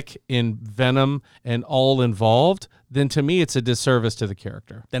panic in Venom and all involved, then to me it's a disservice to the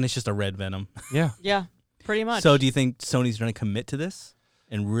character. Then it's just a red Venom. Yeah. Yeah, pretty much. So do you think Sony's going to commit to this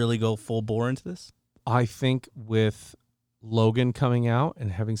and really go full bore into this? I think with Logan coming out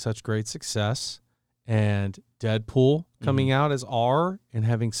and having such great success and Deadpool coming out as R and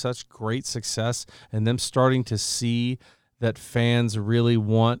having such great success and them starting to see that fans really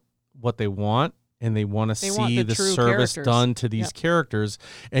want what they want and they want to see the true service characters. done to these characters.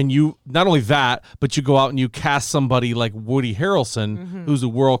 And you, not only that, but you go out and you cast somebody like Woody Harrelson, who's a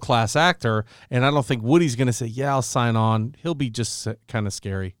world-class actor. And I don't think Woody's going to say, yeah, I'll sign on. He'll be just kind of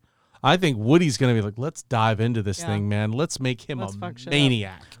scary. I think Woody's going to be like, let's dive into this thing, man. Let's make him Let's a fuck shit up.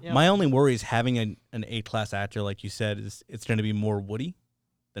 maniac. Yep. My only worry is having an A-class actor, like you said, is it's going to be more Woody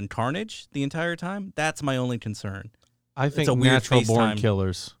than Carnage the entire time. That's my only concern. I think a weird natural-born FaceTime.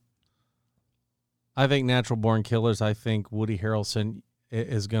 killers. I think natural-born killers. I think Woody Harrelson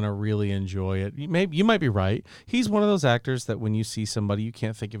is going to really enjoy it. You might be right. He's one of those actors that when you see somebody, you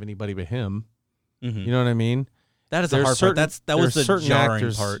can't think of anybody but him. Mm-hmm. You know what I mean? That is the There's hard certain- part. That was there's the certain jarring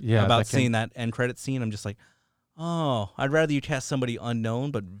actors, part yeah, about that can- seeing that end credit scene. I'm just like, oh, I'd rather you cast somebody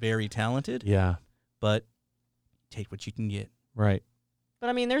unknown but very talented. Yeah, But take what you can get. right. But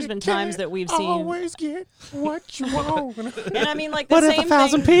I mean, there's been times that we've seen, Always get what you want. and I mean, like the same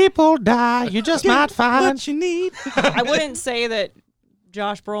thing. people die? You just might find. What you need. I wouldn't say that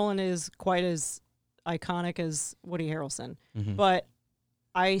Josh Brolin is quite as iconic as Woody Harrelson, but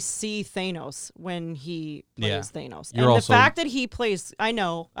I see Thanos when he plays Thanos. You're and the also- fact that he plays, I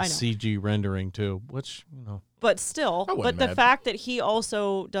know, CG rendering too, which but still, I but wasn't the mad. fact that he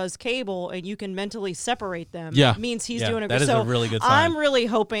also does Cable and you can mentally separate them means he's Yeah, doing a that good. is So a really good sign. I'm really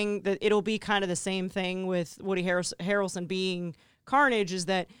hoping that it'll be kind of the same thing with Woody Harrelson being Carnage, is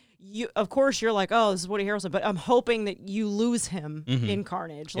that you, of course, you're like, oh, this is Woody Harrelson, but I'm hoping that you lose him in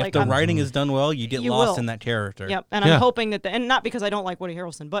Carnage. If Like the I'm, writing is done well, you get You lost will. in that character. Yep, and Yeah. I'm hoping that, and not because I don't like Woody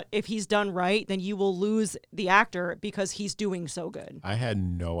Harrelson, but if he's done right, then you will lose the actor because he's doing so good. I had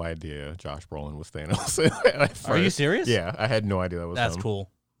no idea Josh Brolin was Thanos. at Are you first. serious? Yeah, I had no idea that was That's him.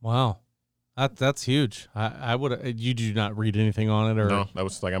 cool. wow, that's huge. I would. You do not read anything on it, or No, that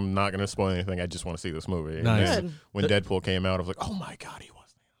was like, I'm not going to spoil anything. I just want to see this movie. And Nice. then Good. when Deadpool came out, I was like, oh my God, he was Thanos.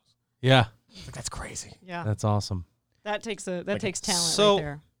 yeah, Like, that's crazy. Yeah, that's awesome. that takes talent So- right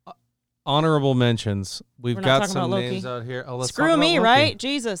there. Honorable mentions. We've We're not got talking some about Loki. names out here. Oh, let's talk Screw about me, Loki. right?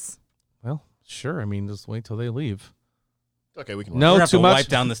 Jesus. Well, sure. I mean, just wait till they leave. Okay, we can. No, We're gonna have too to much. wipe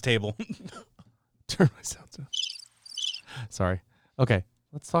down this table. Turn my sound down. Sorry. Okay,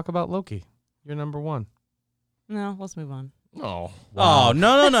 let's talk about Loki. You're number one. No, let's move on. Oh, Oh,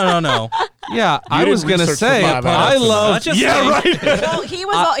 no. Yeah, I didn't was gonna research for say 5 I hours. love. Not just Yeah, saying. right.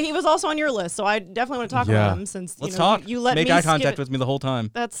 Well, he was also on your list, so I definitely want to talk Yeah. about him since Let's you know, talk. You let Make me eye skip contact it. with me the whole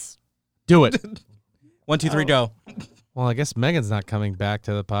time. That's Do it. 1, 2, 3, go. Well, I guess Megan's not coming back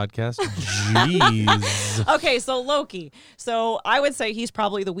to the podcast. Jeez. okay. So Loki. So I would say he's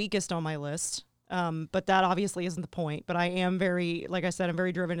probably the weakest on my list. But that obviously isn't the point. But I am very, like I said, I'm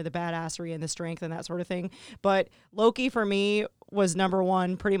very driven to the badassery and the strength and that sort of thing. But Loki for me was number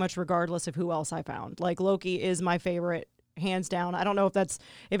one, pretty much regardless of who else I found. Like Loki is my favorite, hands down. I don't know if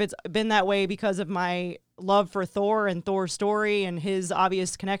it's been that way because of my love for Thor and Thor's story and his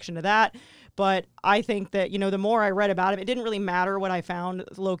obvious connection to that. But I think that, the more I read about him, it didn't really matter what I found.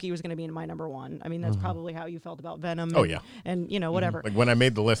 Loki was going to be in my number one. I mean, that's probably how you felt about Venom. Oh, and, yeah. And, whatever. like when I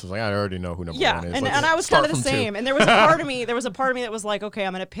made the list, I was like, I already know who number Yeah, one is. and Like, I was start kind of the from two. same. And there was a part of me that was like, okay,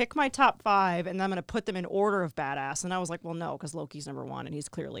 I'm going to pick my top 5 and I'm going to put them in order of badass. And I was like, well, no, because Loki's number 1 and he's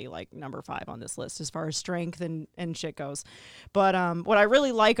clearly like number 5 on this list as far as strength and shit goes. But what I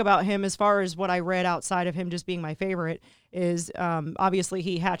really like about him, as far as what I read outside of him just being my favorite, is obviously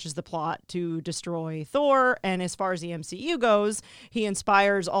he hatches the plot to destroy Thor, and as far as the MCU goes, he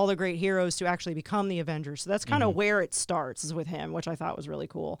inspires all the great heroes to actually become the Avengers. So that's kind of where it starts, is with him, which I thought was really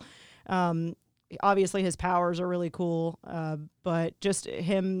cool. Obviously his powers are really cool, but just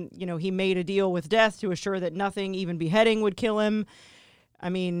him, he made a deal with death to assure that nothing, even beheading, would kill him. I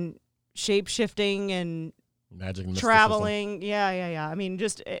mean, shape-shifting and Magic and traveling. Yeah. I mean,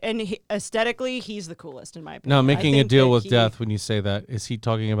 just aesthetically, he's the coolest in my opinion. Now, making a think deal that with death, when you say that, is he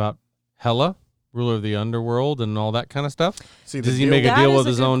talking about Hela, ruler of the underworld, and all that kind of stuff? See, Does he make a That deal is with a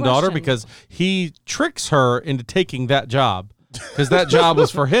his good own daughter? question. Because he tricks her into taking that job, because that job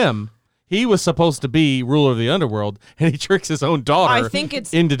was for him. He was supposed to be ruler of the underworld, and he tricks his own daughter I think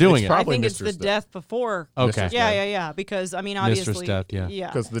it's into doing it's it. I probably think it's Mistress the Death. death before. Okay. Mistress Yeah, Death. Because I mean, Mistress obviously, Death, yeah.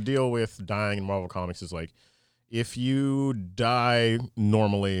 Because the deal with dying in Marvel Comics is like, if you die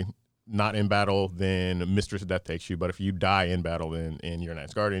normally, not in battle, then Mistress Death takes you. But if you die in battle, then you're an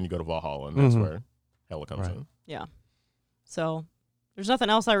Asgardian, you go to Valhalla, and that's Mhm. where Hela comes Right. in. Yeah. So there's nothing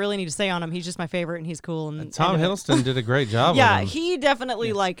else I really need to say on him. He's just my favorite, and he's cool. And Tom end of it. Hiddleston did a great job. Yeah, with him. he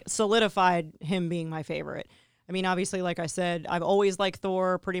definitely like solidified him being my favorite. I mean, obviously, like I said, I've always liked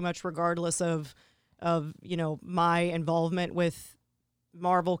Thor, pretty much regardless of my involvement with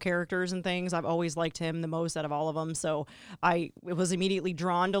Marvel characters and things. I've always liked him the most out of all of them. So I was immediately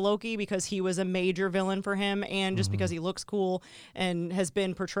drawn to Loki because he was a major villain for him, and just because he looks cool and has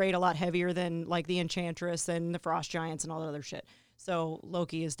been portrayed a lot heavier than like the Enchantress and the Frost Giants and all that other shit. So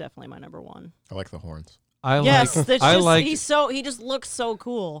Loki is definitely my number one. I like the horns. Yes, like. that's I just, like. he just looks so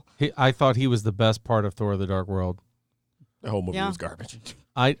cool. I thought he was the best part of Thor: The Dark World. The whole movie Yeah. was garbage.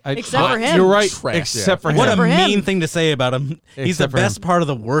 Except for him. You're right. Trash, except for him. What a for him. mean thing to say about him. He's the Except for him. best part of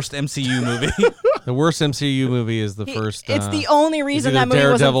the worst MCU movie. The worst MCU movie is the first. It's the only is reason either that movie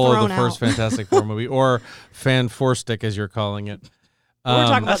wasn't Daredevil or thrown the first out. Fantastic Four movie, or Fan Four Stick, as you're calling it. We're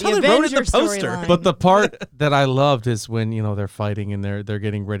talking about That's the how they wrote it in the Avengers poster. storyline. But the part that I loved is when they're fighting and they're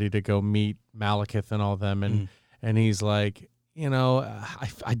getting ready to go meet Malekith and all them, and he's like,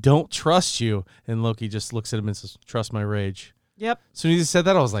 I don't trust you, and Loki just looks at him and says, "Trust my rage." Yep. As soon as he said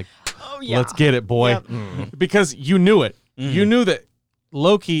that, I was like, Oh yeah. "Let's get it, boy," Yep. because you knew it. You knew that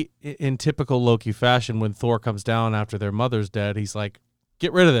Loki, in typical Loki fashion, when Thor comes down after their mother's dead, he's like,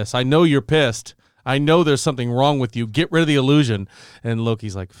 "Get rid of this. I know you're pissed. I know there's something wrong with you. Get rid of the illusion." And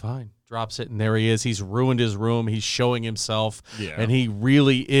Loki's like, "Fine." Drops it, and there he is. He's ruined his room. He's showing himself, Yeah. and he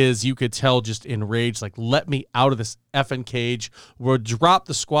really is, you could tell, just enraged, like, let me out of this effing cage. We'll drop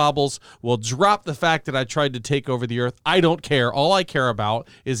the squabbles. We'll drop the fact that I tried to take over the earth. I don't care. All I care about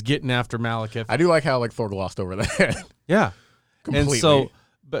is getting after Malekith. I do like how Thor glossed over that. Yeah. Completely. And so,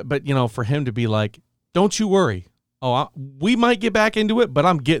 but for him to be like, "Don't you worry. We might get back into it, but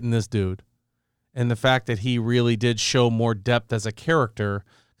I'm getting this dude." And the fact that he really did show more depth as a character,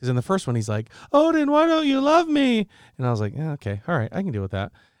 because in the first one he's like, "Odin, why don't you love me?" And I was like, "Yeah, okay, all right, I can deal with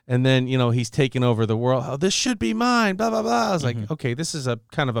that." And then he's taking over the world. "Oh, this should be mine. Blah blah blah." I was like, "Okay, this is a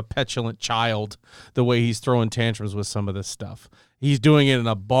kind of a petulant child. The way he's throwing tantrums with some of this stuff." He's doing it in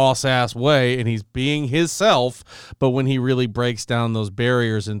a boss-ass way, and he's being himself. But when he really breaks down those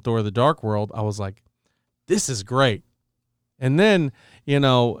barriers in Thor: The Dark World, I was like, this is great. And then,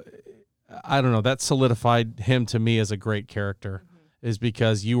 I don't know, that solidified him to me as a great character, is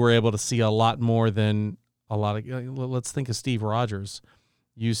because you were able to see a lot more than a lot of, let's think of Steve Rogers.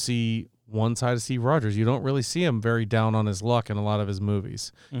 You see one side of Steve Rogers. You don't really see him very down on his luck in a lot of his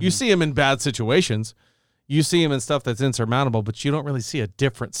movies. You see him in bad situations. You see him in stuff that's insurmountable, but you don't really see a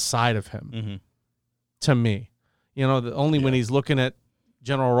different side of him, to me. Only when he's looking at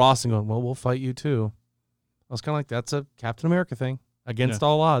General Ross and going, "Well, we'll fight you too." I was kind of like, that's a Captain America thing, against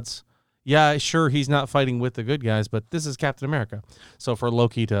all odds. Yeah, sure, he's not fighting with the good guys, but this is Captain America. So for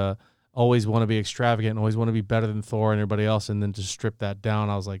Loki to always want to be extravagant and always want to be better than Thor and everybody else, and then to strip that down,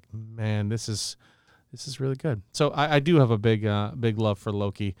 I was like, man, this is really good. So I do have a big love for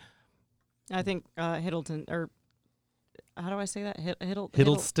Loki. I think Hiddleston, or how do I say that?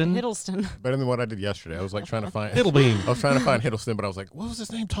 Hiddleston? Hiddleston. Better than what I did yesterday. I was like trying to find Hiddlebeam. I was trying to find Hiddleston, but I was like, what was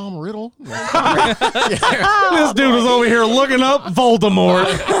his name? Tom Riddle? This dude was over here looking up Voldemort.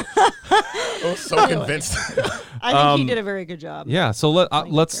 I was so convinced. I think he did a very good job. Yeah, so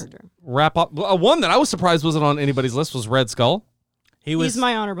let's character. wrap up. One that I was surprised wasn't on anybody's list was Red Skull. He's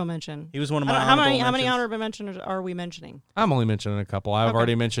my honorable mention. He was one of I my don't- honorable How many mentions. honorable mentions are we mentioning? I'm only mentioning a couple. I've Okay.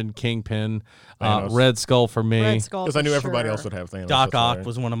 already mentioned Kingpin, Thanos. Red Skull for me. Red Skull. Because I knew for everybody sure. else would have Thanos. Doc that's Ock why.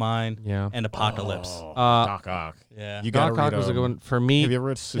 was one of mine. Yeah. And Apocalypse. Doc Ock. Yeah. You gotta Doc Ock read, was a good one for me. Have you ever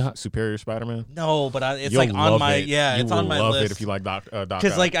read Superior Spider-Man? No, but it's You'll like on love my it. it's You on will my love list. it if you like Doc Ock.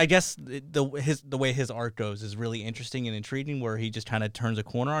 Because I guess the way his art goes is really interesting and intriguing, where he just kind of turns a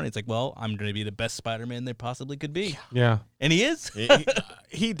corner on it. It's like, well, I'm going to be the best Spider-Man there possibly could be, Yeah. and he is.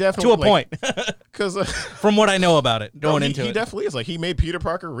 He definitely to a point. Because From what I know about it, going into he it. definitely is. Like, he made Peter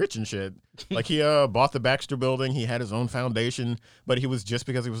Parker rich and shit. Like, he bought the Baxter Building. He had his own foundation, but he was just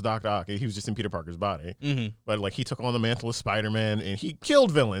because he was Doc Ock. He was just in Peter Parker's body. Mm-hmm. But like, he took on the mantle of Spider-Man, and he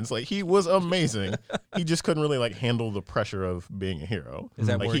killed villains. Like, he was amazing. He just couldn't really like handle the pressure of being a hero. Is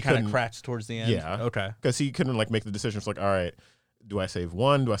that like, where he kind of cracks towards the end? Yeah. Okay. Because he couldn't like make the decisions. Like, all right, do I save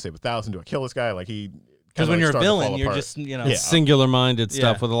one? Do I save 1,000? Do I kill this guy? Like, he Because when like you're a started to villain, fall you're apart. just, you know. Yeah. Singular-minded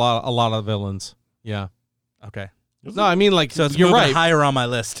stuff Yeah. with a lot of villains. Yeah. Okay. No, I mean, like, So it's you're moving right. higher on my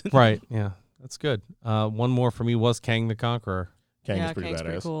list. Right. Yeah. That's good. One more for me was Kang the Conqueror. Kang yeah, is pretty Kang's badass.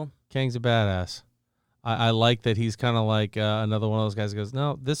 pretty cool. Kang's a badass. I like that he's kind of like another one of those guys who goes,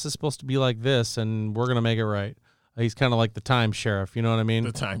 no, this is supposed to be like this, and we're going to make it right. He's kind of like the time sheriff. You know what I mean?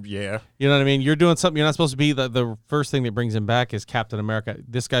 The time, yeah. You know what I mean? You're doing something you're not supposed to be. The first thing that brings him back is Captain America.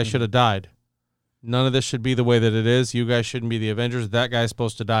 This guy should have died. None of this should be the way that it is. You guys shouldn't be the Avengers. That guy's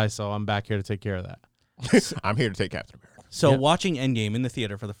supposed to die, so I'm back here to take care of that. I'm here to take Captain America. So Yeah. watching Endgame in the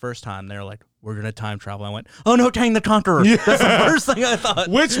theater for the first time, they're like, we're going to time travel. I went, oh no, Kang the Conqueror. That's the first thing I thought.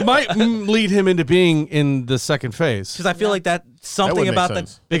 Which might lead him into being in the second phase. Because I feel like that something wouldn't make about the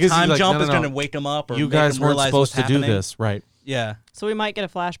sense. Because he's time like, jump no, is no, going to no. wake him up or You make guys him weren't realize supposed what's to do happening. this, right? Yeah. So we might get a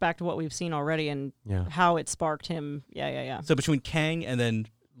flashback to what we've seen already and Yeah. how it sparked him. Yeah. So between Kang and then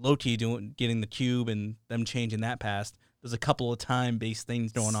Loki getting the cube and them changing that past, there's a couple of time-based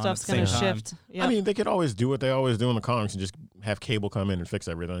things going on at Stuff's the gonna same time. shift. Yep. I mean, they could always do what they always do in the comics and just have Cable come in and fix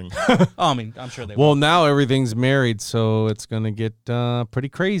everything. Oh, I mean, I'm sure they Well, will. now everything's married, so it's going to get pretty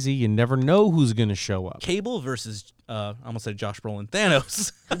crazy. You never know who's going to show up. Cable versus, I almost said Josh Brolin,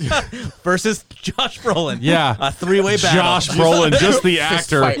 Thanos versus Josh Brolin. Yeah. A three-way battle. Josh Brolin, just the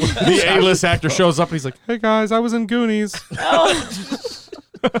actor, fight. the A-list actor shows up and he's like, hey guys, I was in Goonies.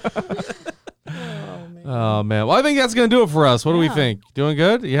 Oh, man. Well, I think that's going to do it for us. What do we Yeah. think? Doing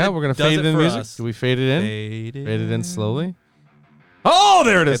good? Yeah, we're going to does fade it it in for music. us. Do we fade it in? Fade Fade it in slowly. Oh,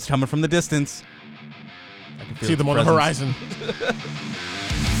 there it It's is. coming from the distance. I can feel See them on the presence. horizon.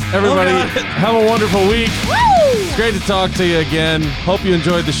 Everybody, God. have a wonderful week. It's great to talk to you again. Hope you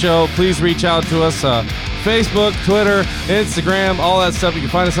enjoyed the show. Please reach out to us. Facebook, Twitter, Instagram, all that stuff. You can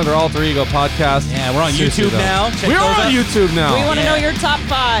find us under Alter Ego Podcast. Yeah, we're on Seriously, YouTube though. now. Check We those are on out. YouTube now. we want to Yeah. know your top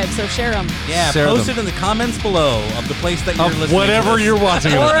 5, so share them. Yeah, Share post them. it in the comments below of the place that you're Of listening whatever to this. you're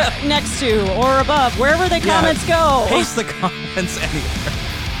watching. Or it. next to, or above, wherever the Yeah. comments go. Paste the comments anywhere.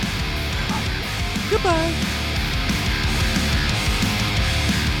 Goodbye.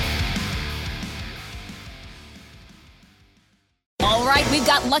 All right, we've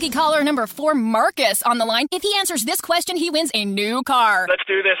got lucky caller number 4, Marcus, on the line. If he answers this question, he wins a new car. Let's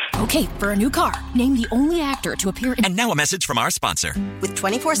do this. Okay, for a new car, name the only actor to appear in... And now a message from our sponsor. With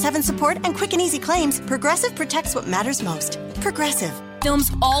 24/7 support and quick and easy claims, Progressive protects what matters most. Progressive.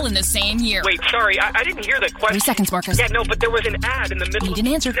 films all in the same year. Wait, sorry, I didn't hear the question. 3 seconds, Marcus. Yeah, no, but there was an ad in the middle. You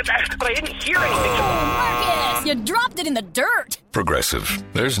didn't answer. But I didn't hear anything. Marcus, you dropped it in the dirt. Progressive.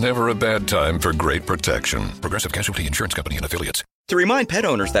 There's never a bad time for great protection. Progressive Casualty Insurance Company and Affiliates. To remind pet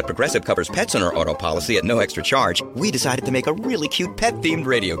owners that Progressive covers pets on our auto policy at no extra charge, we decided to make a really cute pet-themed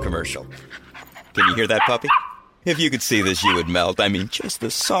radio commercial. Can you hear that, puppy? If you could see this, you would melt. I mean, just the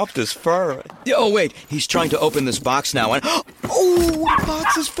softest fur. Oh, wait, he's trying to open this box now, and... Oh, the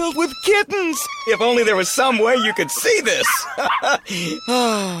box is filled with kittens! If only there was some way you could see this!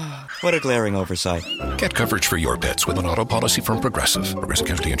 What a glaring oversight. Get coverage for your pets with an auto policy from Progressive. Progressive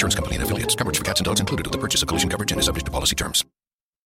Casualty Insurance Company and Affiliates. Coverage for cats and dogs included with the purchase of collision coverage and is subject to policy terms.